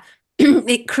is that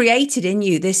it created in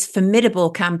you this formidable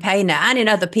campaigner and in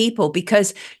other people,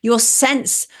 because your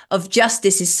sense of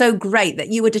justice is so great that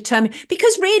you were determined.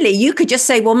 Because really, you could just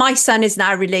say, well, my son is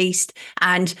now released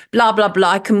and blah, blah,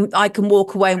 blah. I can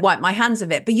walk away and wipe my hands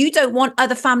of it. But you don't want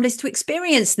other families to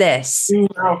experience this.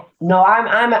 No,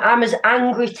 I'm as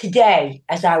angry today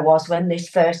as I was when this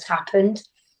first happened.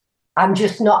 I'm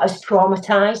just not as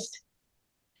traumatized.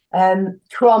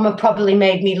 Trauma probably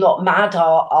made me look mad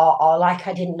or like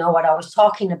I didn't know what I was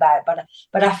talking about.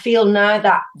 But I feel now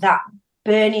that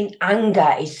burning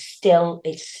anger is still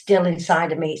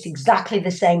inside of me. It's exactly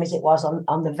the same as it was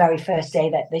on the very first day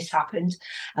that this happened.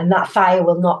 And that fire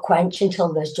will not quench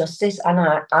until there's justice. And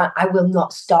I will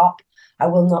not stop. I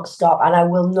will not stop. And I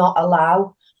will not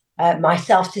allow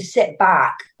myself to sit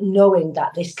back knowing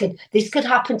that this could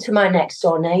happen to my next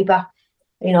door neighbour.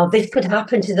 You know, this could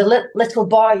happen to the little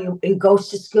boy who goes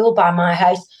to school by my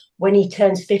house when he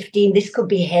turns 15. This could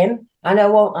be him, and I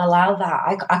won't allow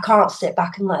that. I can't sit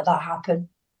back and let that happen.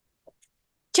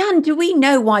 Jan, do we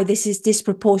know why this is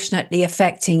disproportionately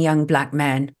affecting young black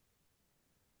men?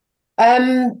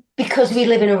 Because we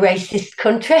live in a racist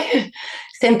country.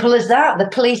 Simple as that. The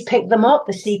police pick them up,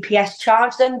 the CPS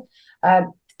charge them.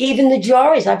 Even the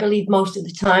juries, I believe most of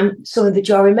the time, some of the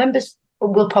jury members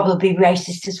will probably be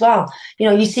racist as well. You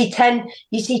know, you see 10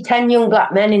 young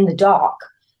black men in the dock.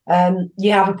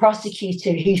 You have a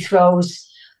prosecutor who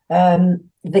throws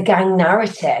the gang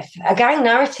narrative. A gang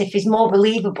narrative is more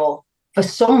believable for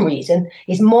some reason,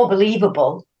 is more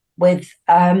believable with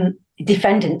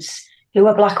defendants who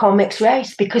are black or mixed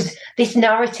race, because this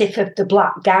narrative of the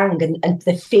black gang and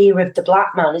the fear of the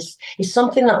black man is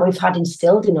something that we've had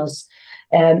instilled in us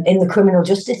in the criminal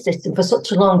justice system for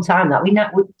such a long time that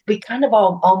we kind of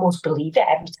almost believe it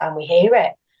every time we hear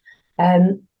it.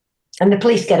 And the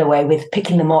police get away with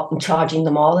picking them up and charging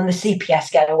them all, and the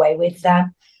CPS get away with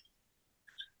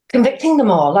convicting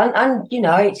them all. And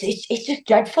it's just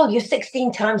dreadful. You're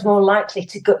 16 times more likely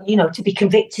to go, to be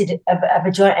convicted of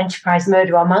a joint enterprise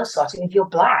murder or manslaughter if you're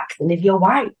black than if you're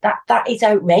white. That is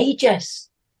outrageous.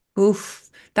 Oof.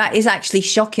 That is actually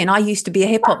shocking. I used to be a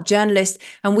hip hop journalist,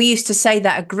 and we used to say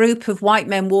that a group of white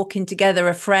men walking together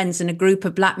are friends and a group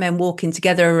of black men walking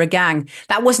together are a gang.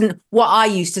 That wasn't what I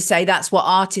used to say. That's what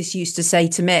artists used to say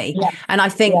to me. Yeah. And I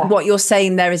think what you're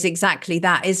saying there is exactly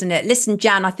that, isn't it? Listen,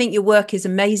 Jan, I think your work is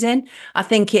amazing. I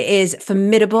think it is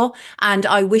formidable. And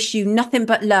I wish you nothing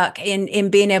but luck in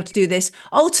being able to do this.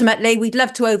 Ultimately, we'd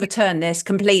love to overturn this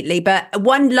completely, but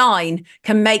one line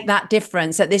can make that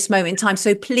difference at this moment in time.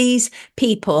 So please,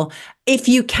 people, if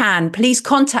you can, please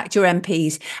contact your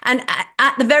MPs. And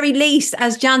at the very least,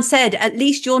 as Jan said, at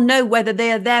least you'll know whether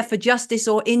they are there for justice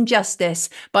or injustice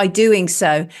by doing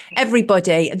so.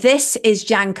 Everybody, this is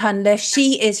Jan Cunliffe.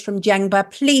 She is from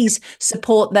JENGBA. Please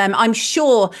support them. I'm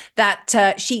sure that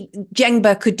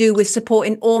JENGBA could do with support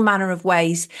in all manner of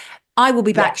ways. I will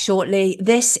be back shortly.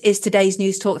 This is today's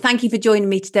News Talk. Thank you for joining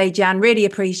me today, Jan. Really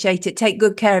appreciate it. Take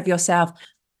good care of yourself.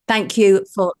 Thank you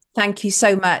so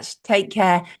much. Take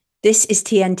care. This is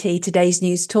TNT, today's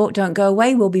News Talk. Don't go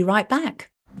away. We'll be right back.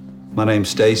 My name's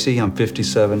Stacy. I'm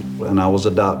 57, and I was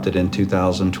adopted in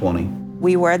 2020.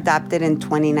 We were adopted in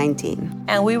 2019.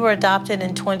 And we were adopted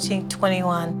in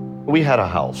 2021. We had a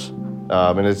house,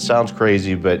 and it sounds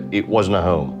crazy, but it wasn't a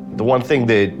home. The one thing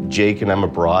that Jake and Emma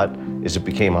brought is it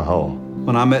became a home.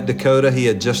 When I met Dakota, he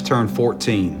had just turned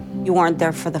 14. You weren't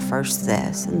there for the first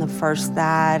this and the first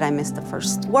that. I missed the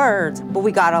first words, but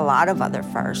we got a lot of other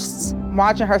firsts.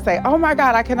 Watching her say, oh my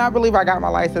God, I cannot believe I got my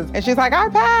license. And she's like, I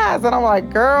passed. And I'm like,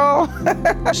 girl.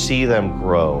 See them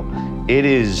grow. It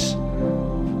is.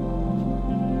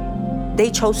 They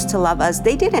chose to love us.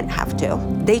 They didn't have to.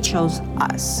 They chose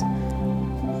us.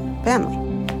 Family.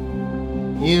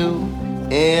 You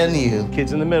and you.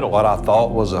 Kids in the middle. What I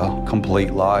thought was a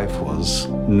complete life was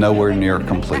nowhere near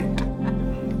complete.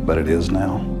 But it is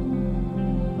now.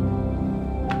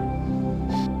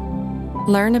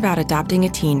 Learn about adopting a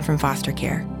teen from foster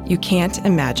care. You can't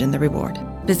imagine the reward.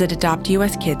 Visit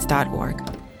adoptuskids.org.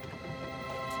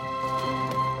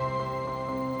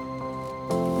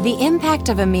 The impact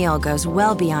of a meal goes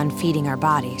well beyond feeding our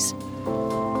bodies.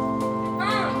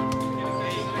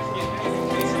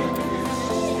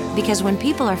 Because when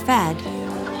people are fed,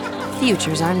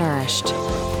 futures are nourished.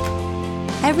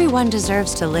 Everyone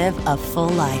deserves to live a full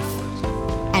life.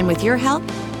 And with your help,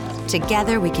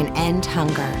 together we can end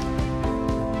hunger.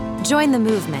 Join the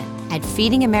movement at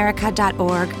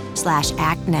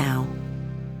feedingamerica.org/act now.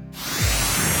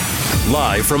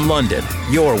 Live from London,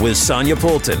 you're with Sonia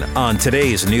Poulton on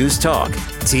today's News Talk,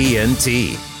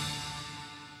 TNT.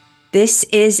 This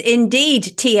is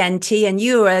indeed TNT, and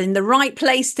you are in the right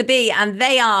place to be, and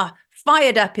they are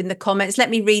fired up in the comments. Let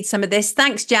me read some of this.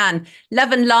 Thanks, Jan.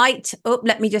 Love and light. Oh,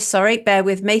 bear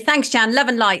with me. Thanks, Jan. Love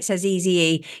and light, says Easy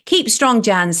E. Keep strong,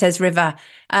 Jan, says River.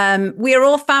 We are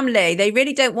all family. They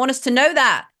really don't want us to know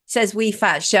that, says Wee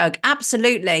Fat Shug.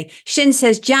 Absolutely. Shin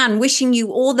says, Jan, wishing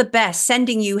you all the best,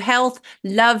 sending you health,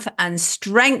 love and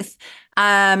strength.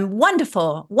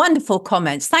 Wonderful, wonderful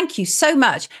comments. Thank you so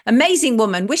much. Amazing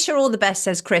woman. Wish her all the best,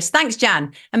 says Chris. Thanks,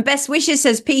 Jan. And best wishes,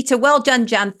 says Peter. Well done,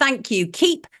 Jan. Thank you.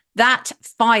 Keep that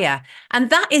fire. And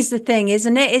that is the thing,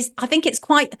 isn't it? I think it's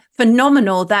quite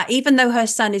phenomenal that even though her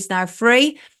son is now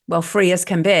free, well, free as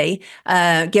can be,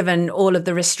 given all of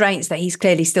the restraints that he's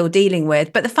clearly still dealing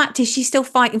with. But the fact is she's still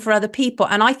fighting for other people.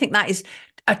 And I think that is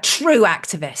a true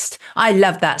activist. I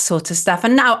love that sort of stuff.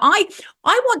 And now I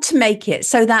want to make it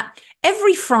so that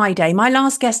every Friday, my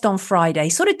last guest on Friday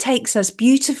sort of takes us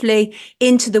beautifully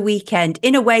into the weekend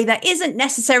in a way that isn't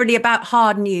necessarily about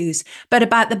hard news, but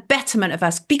about the betterment of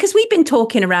us. Because we've been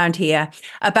talking around here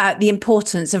about the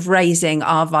importance of raising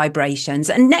our vibrations.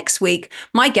 And next week,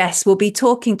 my guest will be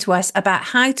talking to us about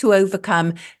how to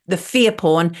overcome the fear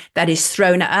porn that is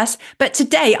thrown at us. But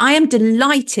today, I am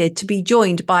delighted to be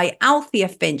joined by Althea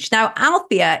Finch. Now,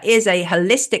 Althea is a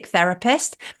holistic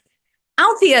therapist.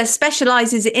 Althea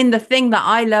specializes in the thing that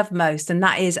I love most, and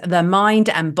that is the mind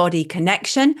and body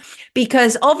connection,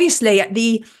 because obviously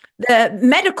the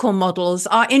medical models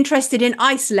are interested in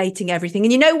isolating everything.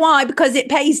 And you know why? Because it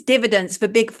pays dividends for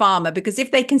big pharma, because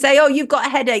if they can say, oh, you've got a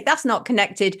headache, that's not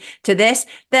connected to this,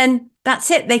 then that's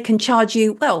it. They can charge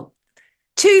you, well,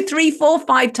 2, 3, 4,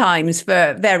 5 times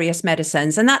for various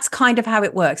medicines. And that's kind of how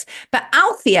it works. But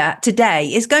Althea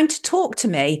today is going to talk to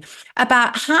me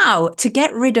about how to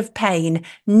get rid of pain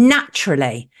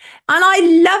naturally. And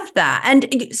I love that.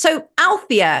 And so,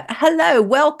 Althea, hello,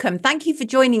 welcome. Thank you for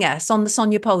joining us on the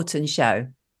Sonia Poulton Show.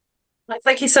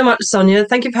 Thank you so much, Sonia.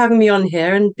 Thank you for having me on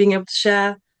here and being able to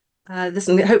share this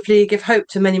and hopefully give hope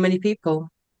to many, many people.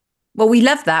 Well, we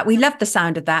love that. We love the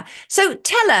sound of that. So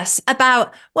tell us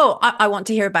about, well, I want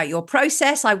to hear about your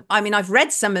process. I mean, I've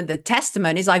read some of the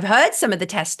testimonies. I've heard some of the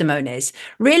testimonies.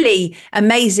 Really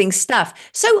amazing stuff.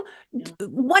 So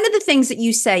one of the things that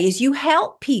you say is you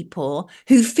help people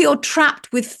who feel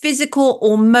trapped with physical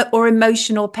or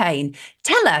emotional pain.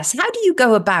 Tell us, how do you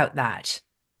go about that?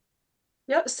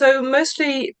 Yeah, so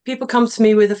mostly people come to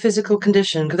me with a physical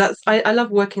condition because I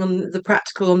love working on the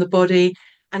practical, on the body.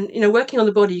 And, working on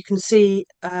the body, you can see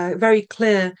very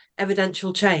clear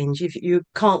evidential change. If you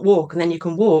can't walk and then you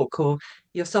can walk, or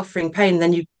you're suffering pain,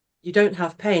 then you don't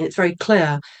have pain. It's very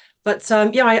clear. But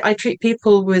I treat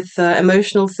people with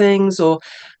emotional things or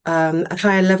a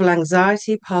higher level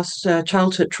anxiety, past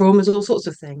childhood traumas, all sorts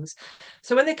of things.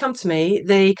 So when they come to me,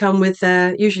 they come with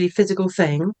their usually physical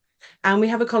thing, and we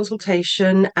have a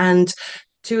consultation and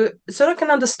so I can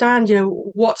understand,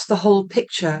 what's the whole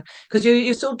picture, because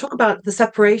you sort of talk about the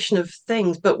separation of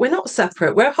things, but we're not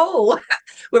separate. We're whole.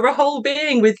 We're a whole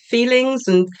being with feelings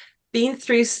and been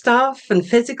through stuff and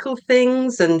physical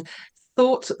things and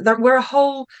thought that we're a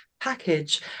whole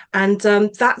package. And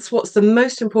that's what's the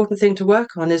most important thing to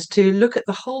work on, is to look at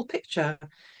the whole picture.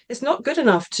 It's not good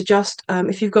enough to just,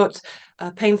 if you've got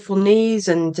painful knees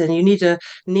and you need a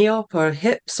knee op or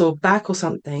hips or back or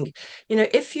something,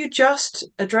 if you just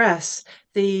address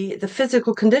the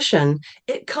physical condition,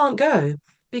 it can't go,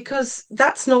 because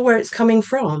that's not where it's coming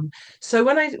from. So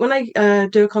when I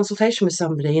do a consultation with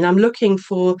somebody and I'm looking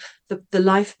for the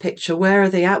life picture, where are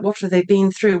they at? What have they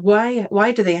been through?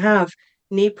 Why do they have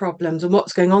knee problems and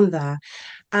what's going on there?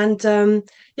 And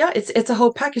it's a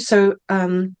whole package. So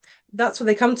that's what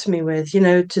they come to me with,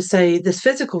 to say this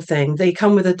physical thing. They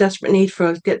come with a desperate need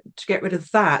to get rid of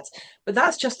that. But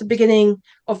that's just the beginning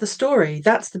of the story.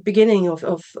 That's the beginning of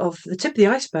the tip of the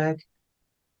iceberg.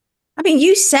 I mean,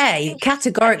 you say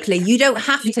categorically you don't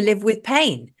have to live with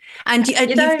pain. And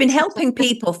you've been helping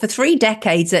people for 3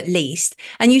 decades at least.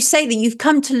 And you say that you've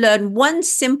come to learn one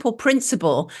simple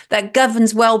principle that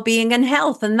governs well-being and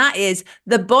health. And that is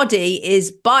the body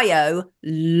is biological.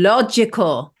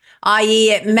 i.e.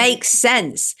 it makes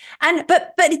sense.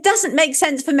 But it doesn't make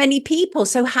sense for many people.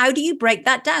 So how do you break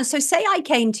that down? So say I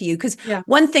came to you, because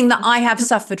one thing that I have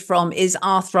suffered from is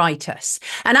arthritis.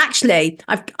 And actually,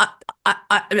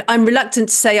 I'm reluctant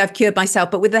to say I've cured myself,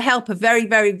 but with the help of very,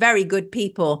 very, very good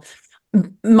people,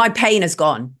 my pain has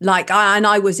gone. And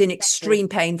I was in extreme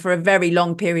pain for a very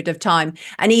long period of time,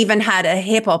 and even had a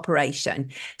hip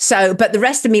operation. So, but the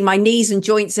rest of me, my knees and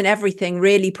joints and everything,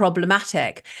 really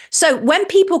problematic. So when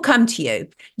people come to you,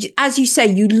 as you say,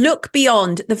 you look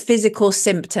beyond the physical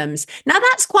symptoms. Now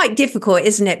that's quite difficult,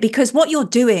 isn't it? Because what you're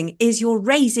doing is you're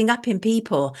raising up in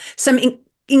people some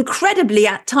incredibly,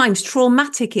 at times,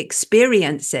 traumatic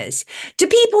experiences. Do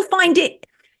people find it?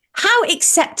 How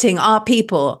accepting are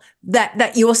people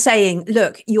that you're saying,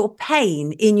 look, your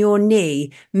pain in your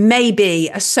knee may be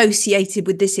associated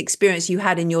with this experience you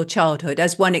had in your childhood,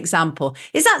 as one example?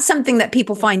 Is that something that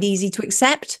people find easy to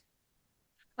accept?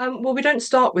 Well, we don't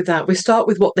start with that. We start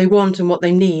with what they want and what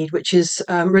they need, which is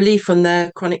relief from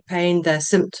their chronic pain, their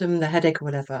symptom, their headache or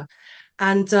whatever.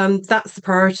 And that's the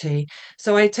priority.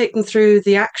 So I take them through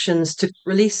the actions to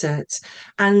release it.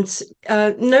 And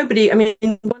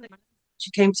she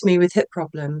came to me with hip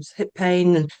problems, hip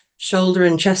pain and shoulder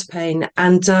and chest pain.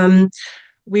 And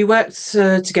we worked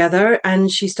together,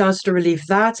 and she started to relieve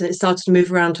that, and it started to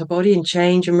move around her body and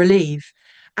change and relieve.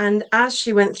 And as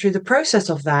she went through the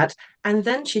process of that, and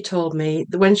then she told me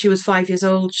that when she was 5 years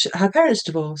old, her parents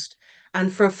divorced.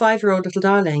 And for a 5-year-old little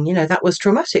darling, that was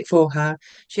traumatic for her.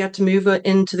 She had to move her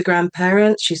into the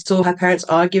grandparents. She saw her parents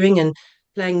arguing and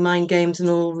playing mind games and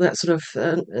all that sort of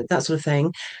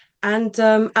thing. And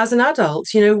as an adult,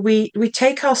 we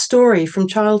take our story from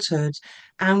childhood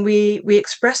and we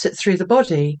express it through the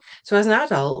body. So as an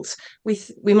adult,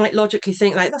 we might logically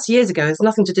think, like, that's years ago. It's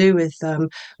nothing to do with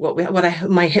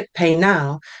my hip pain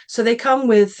now. So they come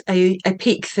with a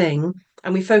peak thing,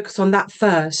 and we focus on that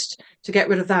first to get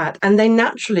rid of that. And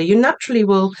you naturally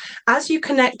will, as you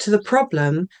connect to the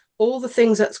problem, all the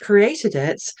things that's created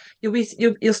it,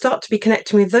 you'll start to be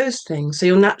connecting with those things. So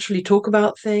you'll naturally talk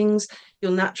about things.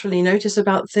 You'll naturally notice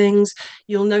about things.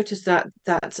 You'll notice that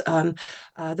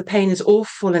the pain is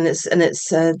awful, and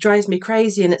it's drives me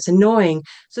crazy, and it's annoying.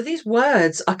 So these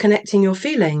words are connecting your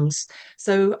feelings.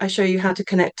 So I show you how to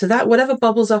connect to that, whatever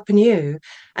bubbles up in you,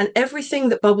 and everything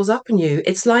that bubbles up in you,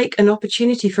 it's like an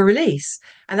opportunity for release.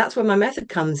 And that's where my method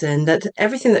comes in, that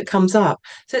everything that comes up.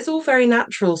 So it's all very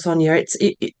natural, Sonia.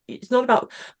 It's not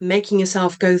about making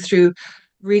yourself go through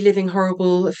reliving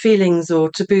horrible feelings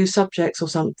or taboo subjects or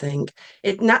something.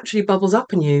 It naturally bubbles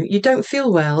up in you. You don't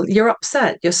feel well, you're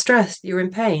upset, you're stressed, you're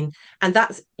in pain. And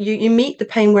that's you meet the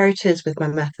pain where it is with my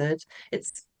method.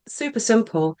 It's super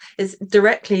simple. It's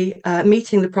directly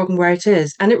meeting the problem where it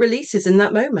is, and it releases in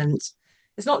that moment.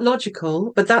 It's not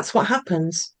logical, but that's what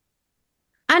happens.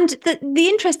 And the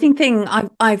interesting thing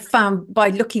I've found by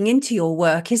looking into your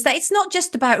work is that it's not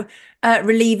just about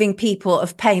relieving people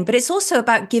of pain, but it's also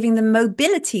about giving them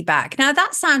mobility back. Now,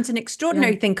 that sounds an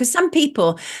extraordinary thing, because some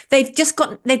people, they've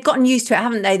gotten used to it,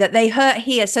 haven't they? That they hurt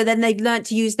here, so then they've learned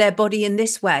to use their body in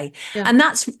this way. Yeah. And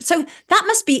that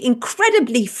must be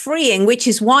incredibly freeing, which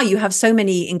is why you have so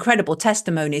many incredible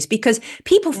testimonies, because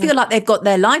people feel like they've got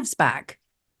their lives back.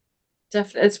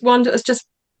 Definitely. It's just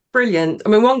brilliant. I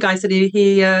mean, one guy said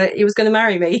he was going to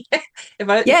marry me if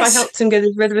I helped him get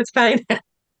rid of his pain.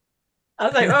 I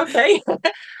was like, okay.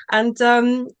 And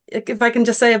if I can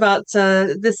just say about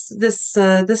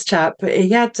this chap, he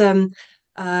had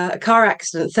a car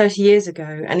accident 30 years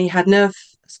ago, and he had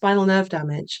spinal nerve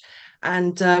damage.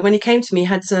 And when he came to me, he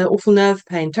had awful nerve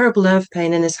pain, terrible nerve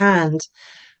pain in his hand.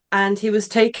 And he was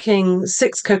taking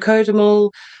 6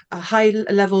 cocodamol, a high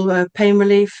level of pain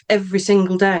relief every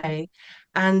single day.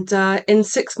 And in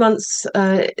 6 months,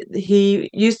 he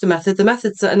used the method. The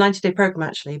method's a 90-day program,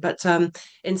 actually. But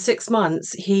in 6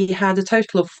 months, he had a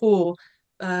total of 4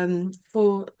 pain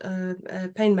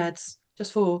meds,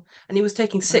 just 4. And he was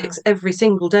taking 6 every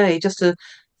single day just to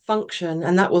function.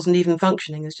 And that wasn't even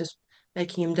functioning. It was just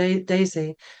making him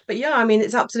daisy. But yeah, I mean,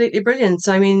 it's absolutely brilliant.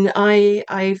 I mean,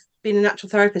 I've been a natural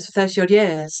therapist for 30 odd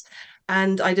years.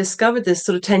 And I discovered this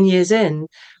sort of 10 years in.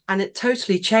 And it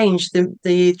totally changed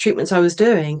the treatments I was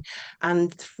doing.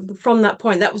 And from that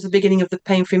point, that was the beginning of the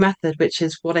pain-free method, which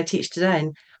is what I teach today.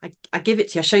 And I give it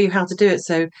to you, I show you how to do it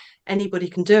so anybody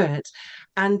can do it.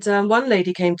 And one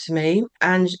lady came to me,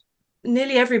 and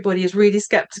nearly everybody is really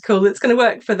skeptical that it's going to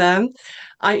work for them.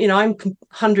 I'm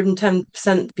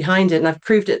 110% behind it, and I've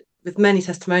proved it with many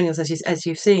testimonials, as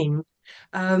you've seen.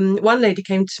 One lady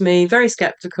came to me very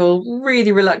skeptical,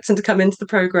 really reluctant to come into the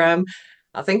program.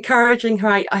 I was encouraging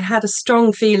her. I had a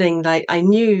strong feeling, like I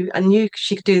knew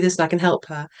she could do this, and I can help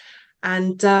her.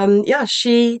 And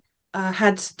she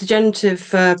had degenerative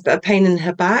pain in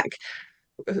her back,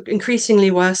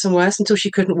 increasingly worse and worse until she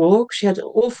couldn't walk. She had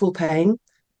awful pain.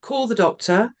 Called the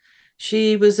doctor.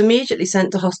 She was immediately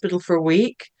sent to hospital for a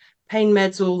week, pain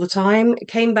meds all the time.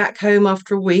 Came back home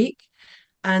after a week,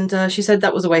 and she said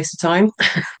that was a waste of time.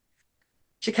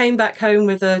 She came back home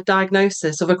with a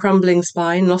diagnosis of a crumbling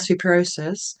spine and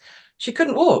osteoporosis. She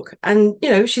couldn't walk. And,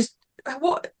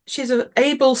 she's an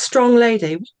able, strong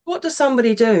lady. What does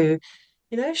somebody do?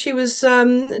 She was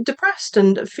depressed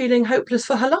and feeling hopeless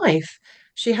for her life.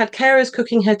 She had carers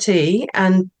cooking her tea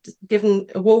and given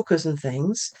walkers and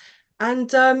things.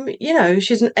 And,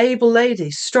 she's an able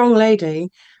lady, strong lady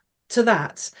to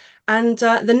that. And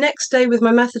the next day with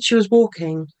my method, she was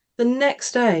walking. The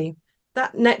next day.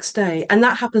 That next day, and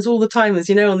that happens all the time, as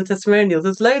you know, on the testimonials.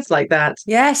 There's loads like that.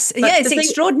 Yes, but it's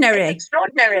extraordinary. It's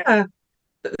extraordinary. Yeah.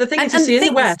 The thing is, you see, in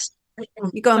the West,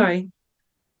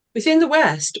 we see in the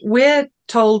West, we're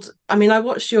told. I mean, I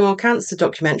watched your cancer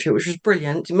documentary, which was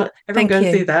brilliant. Everyone go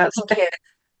through that.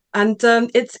 And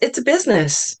it's a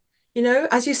business.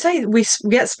 As you say, we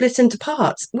get split into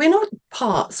parts. We're not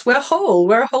parts. We're whole.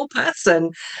 We're a whole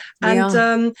person.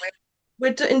 And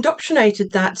we're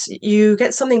indoctrinated that you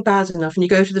get something bad enough and you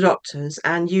go to the doctors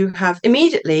and you have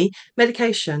immediately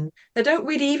medication. They don't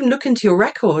really even look into your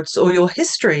records or your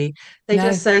history. They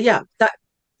just say, that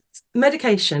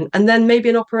medication and then maybe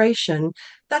an operation.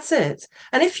 That's it.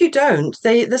 And if you don't,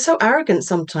 they're so arrogant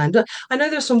sometimes. I know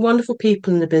there's some wonderful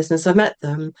people in the business. I've met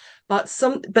them, but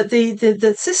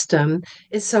the system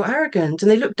is so arrogant and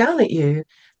they look down at you.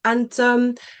 And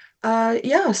so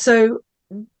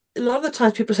a lot of the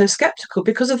times people are so skeptical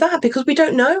because of that, because we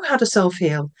don't know how to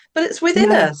self-heal, but it's within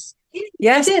us.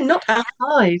 Yes. Within, not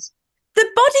outside. The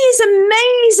body is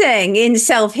amazing in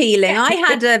self-healing. I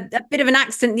had a bit of an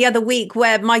accident the other week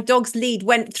where my dog's lead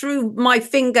went through my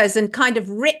fingers and kind of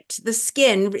ripped the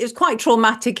skin. It was quite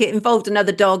traumatic. It involved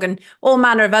another dog and all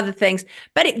manner of other things,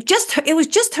 but it was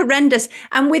just horrendous.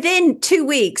 And within 2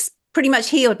 weeks, pretty much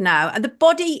healed now. And the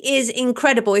body is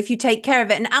incredible if you take care of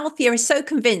it. And Althea is so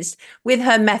convinced with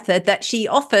her method that she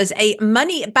offers a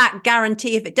money back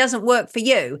guarantee if it doesn't work for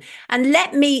you. And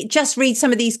let me just read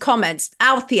some of these comments.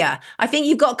 Althea, I think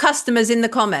you've got customers in the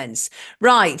comments.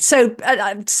 Right. So,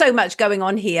 so much going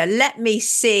on here. Let me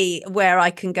see where I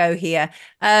can go here.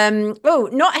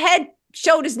 Not head,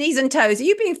 shoulders, knees and toes. Are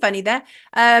you being funny there?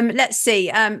 Let's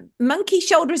see. Monkey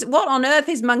shoulders. What on earth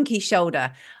is monkey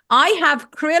shoulder? I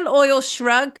have krill oil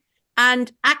shrug and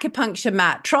acupuncture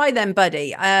mat. Try them,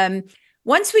 buddy. I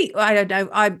don't know.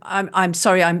 I'm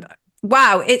sorry.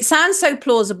 Wow. It sounds so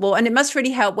plausible and it must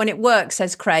really help when it works,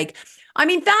 says Craig. I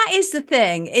mean, that is the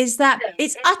thing, is that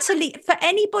it's utterly, for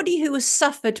anybody who has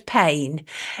suffered pain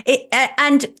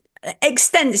and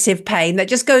extensive pain that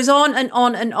just goes on and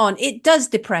on and on. It does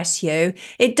depress you.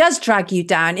 It does drag you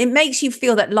down. It makes you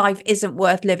feel that life isn't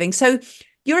worth living. So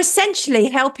you're essentially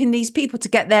helping these people to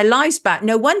get their lives back.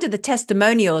 No wonder the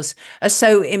testimonials are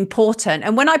so important.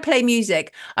 And when I play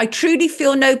music, I truly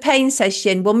feel no pain, says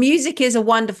Shin. Well, music is a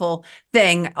wonderful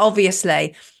thing,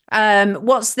 obviously.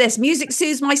 What's this? Music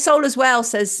soothes my soul as well,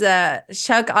 says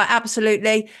Shug.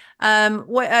 Absolutely.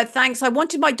 Thanks. I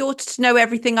wanted my daughter to know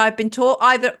everything I've been taught.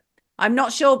 I'm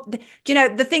not sure. Do you know,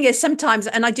 the thing is sometimes,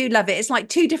 and I do love it, it's like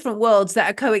two different worlds that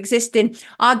are coexisting.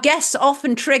 Our guests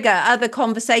often trigger other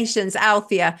conversations,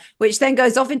 Althea, which then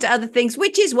goes off into other things,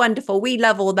 which is wonderful. We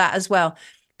love all that as well.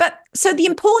 But so the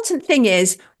important thing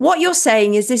is what you're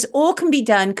saying is this all can be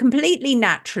done completely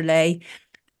naturally.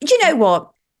 Do you know what?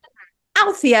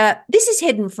 Althea, this is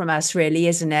hidden from us, really,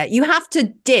 isn't it? You have to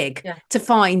dig to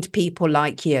find people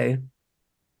like you.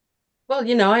 Well,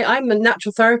 I'm a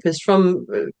natural therapist from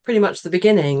pretty much the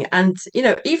beginning. And,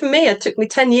 even me, it took me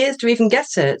 10 years to even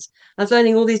get it. I was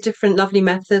learning all these different lovely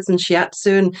methods and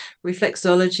shiatsu and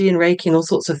reflexology and Reiki and all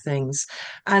sorts of things.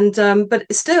 And but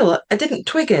still, I didn't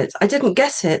twig it. I didn't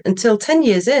get it until 10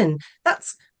 years in.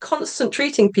 That's constant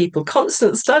treating people,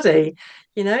 constant study,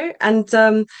 and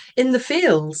in the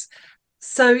fields.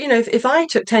 So, if I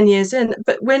took 10 years in,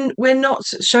 but when we're not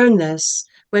shown this,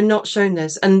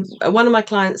 And one of my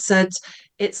clients said,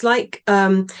 it's like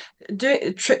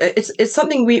it's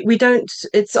something we don't,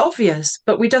 it's obvious,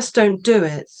 but we just don't do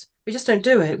it. We just don't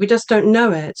do it. We just don't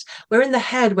know it. We're in the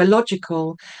head, we're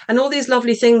logical. And all these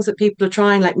lovely things that people are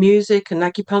trying, like music and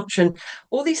acupuncture, and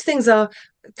all these things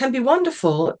can be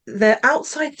wonderful. They're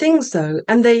outside things though,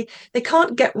 and they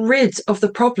can't get rid of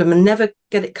the problem and never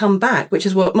get it come back, which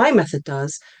is what my method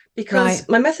does. Because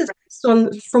my method is based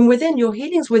on from within. Your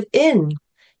healing's within.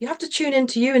 You have to tune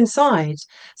into you inside.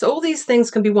 So all these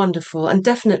things can be wonderful and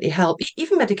definitely help,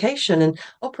 even medication and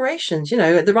operations,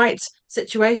 at the right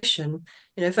situation.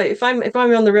 If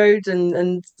I'm on the road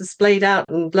and displayed out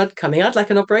and blood coming, I'd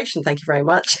like an operation. Thank you very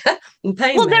much. And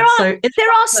pain. Well, there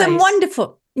are some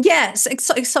wonderful. Yes,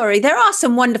 sorry. There are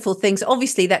some wonderful things,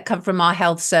 obviously, that come from our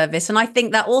health service. And I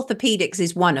think that orthopedics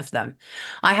is one of them.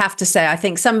 I have to say, I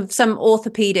think some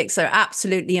orthopedics are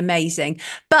absolutely amazing.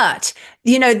 But,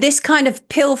 this kind of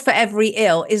pill for every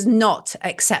ill is not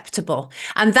acceptable.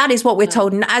 And that is what we're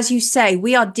told. And as you say,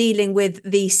 we are dealing with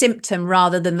the symptom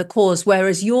rather than the cause,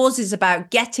 whereas yours is about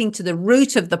getting to the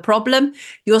root of the problem.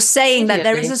 You're saying that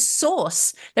there is a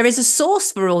source. There is a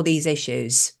source for all these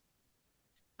issues.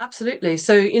 Absolutely.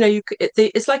 So,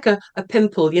 it's like a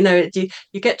pimple, you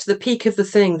get to the peak of the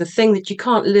thing that you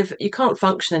can't live, you can't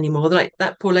function anymore. Like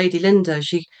that poor lady, Linda,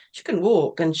 she couldn't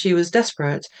walk and she was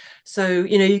desperate. So,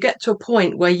 you get to a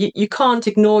point where you can't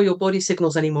ignore your body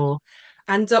signals anymore.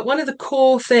 And one of the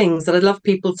core things that I'd love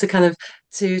people to kind of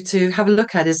to have a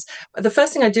look at is the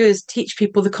first thing I do is teach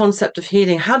people the concept of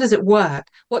healing. How does it work?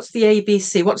 What's the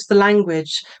ABC? What's the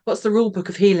language? What's the rule book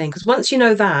of healing? Because once you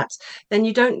know that, then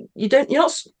you're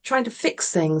not trying to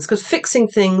fix things, because fixing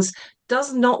things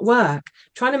does not work.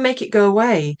 Trying to make it go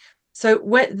away. So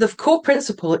the core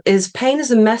principle is pain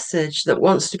is a message that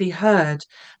wants to be heard.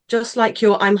 Just like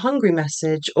your I'm hungry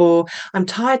message or I'm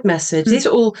tired message. These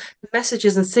are all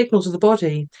messages and signals of the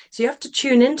body. So you have to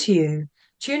tune into you,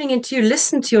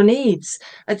 listen to your needs,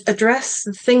 address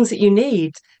the things that you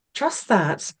need. Trust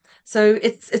that. So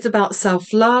it's about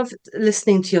self-love,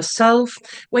 listening to yourself.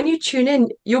 When you tune in,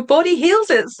 your body heals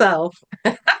itself.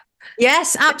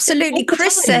 Yes, absolutely.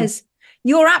 Chris says,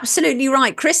 You're absolutely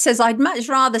right. Chris says, I'd much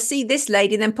rather see this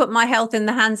lady than put my health in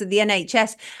the hands of the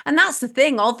NHS. And that's the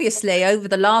thing. Obviously, over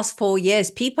the last 4 years,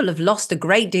 people have lost a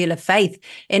great deal of faith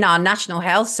in our National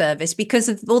Health Service because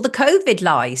of all the COVID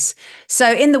lies.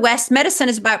 So in the West, medicine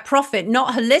is about profit,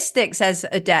 not holistic, says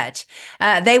Adet.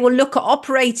 They will look at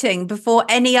operating before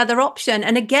any other option.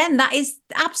 And again, that is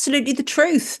absolutely the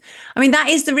truth. I mean, that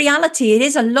is the reality. It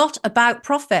is a lot about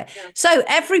profit. So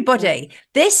everybody,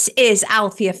 this is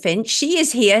Althea Finch. She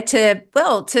is here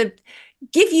to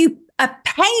give you a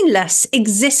painless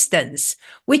existence,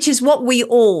 which is what we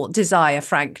all desire,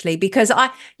 frankly, because I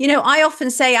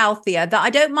often say, Althea, that I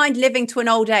don't mind living to an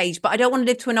old age, but I don't want to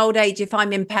live to an old age if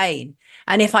I'm in pain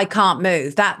and if I can't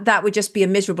move. That would just be a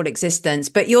miserable existence.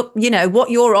 But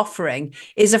what you're offering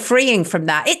is a freeing from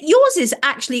that. Yours is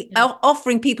actually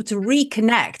offering people to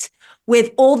reconnect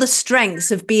with all the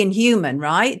strengths of being human,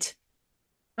 right?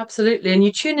 Absolutely. And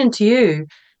you tune into you.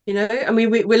 I mean,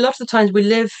 we a lot of the times we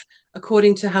live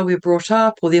according to how we're brought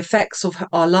up or the effects of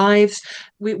our lives.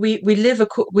 We live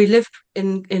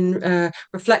in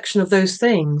reflection of those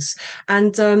things.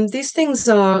 And these things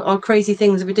are crazy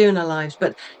things that we do in our lives.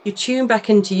 But you tune back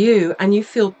into you, and you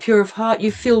feel pure of heart.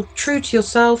 You feel true to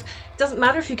yourself. It doesn't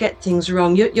matter if you get things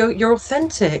wrong. You're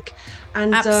authentic.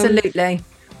 And absolutely.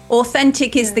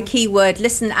 Authentic is the key word.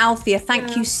 Listen, Althea,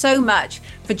 thank you so much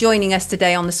for joining us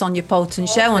today on the Sonia Poulton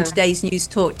Show on today's News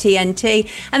Talk TNT.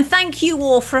 And thank you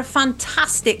all for a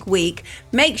fantastic week.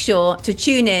 Make sure to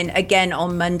tune in again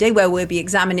on Monday, where we'll be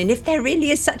examining if there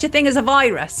really is such a thing as a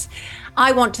virus.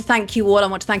 I want to thank you all. I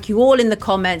want to thank you all in the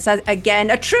comments. Again,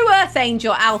 a true earth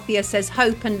angel, Althea, says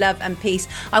hope and love and peace.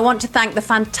 I want to thank the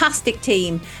fantastic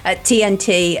team at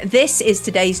TNT. This is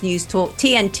today's News Talk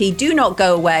TNT. Do not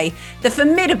go away. The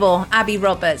formidable Abby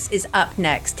Roberts is up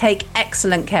next. Take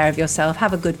excellent care of yourself.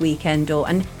 Have a good weekend,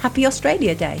 and happy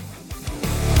Australia Day.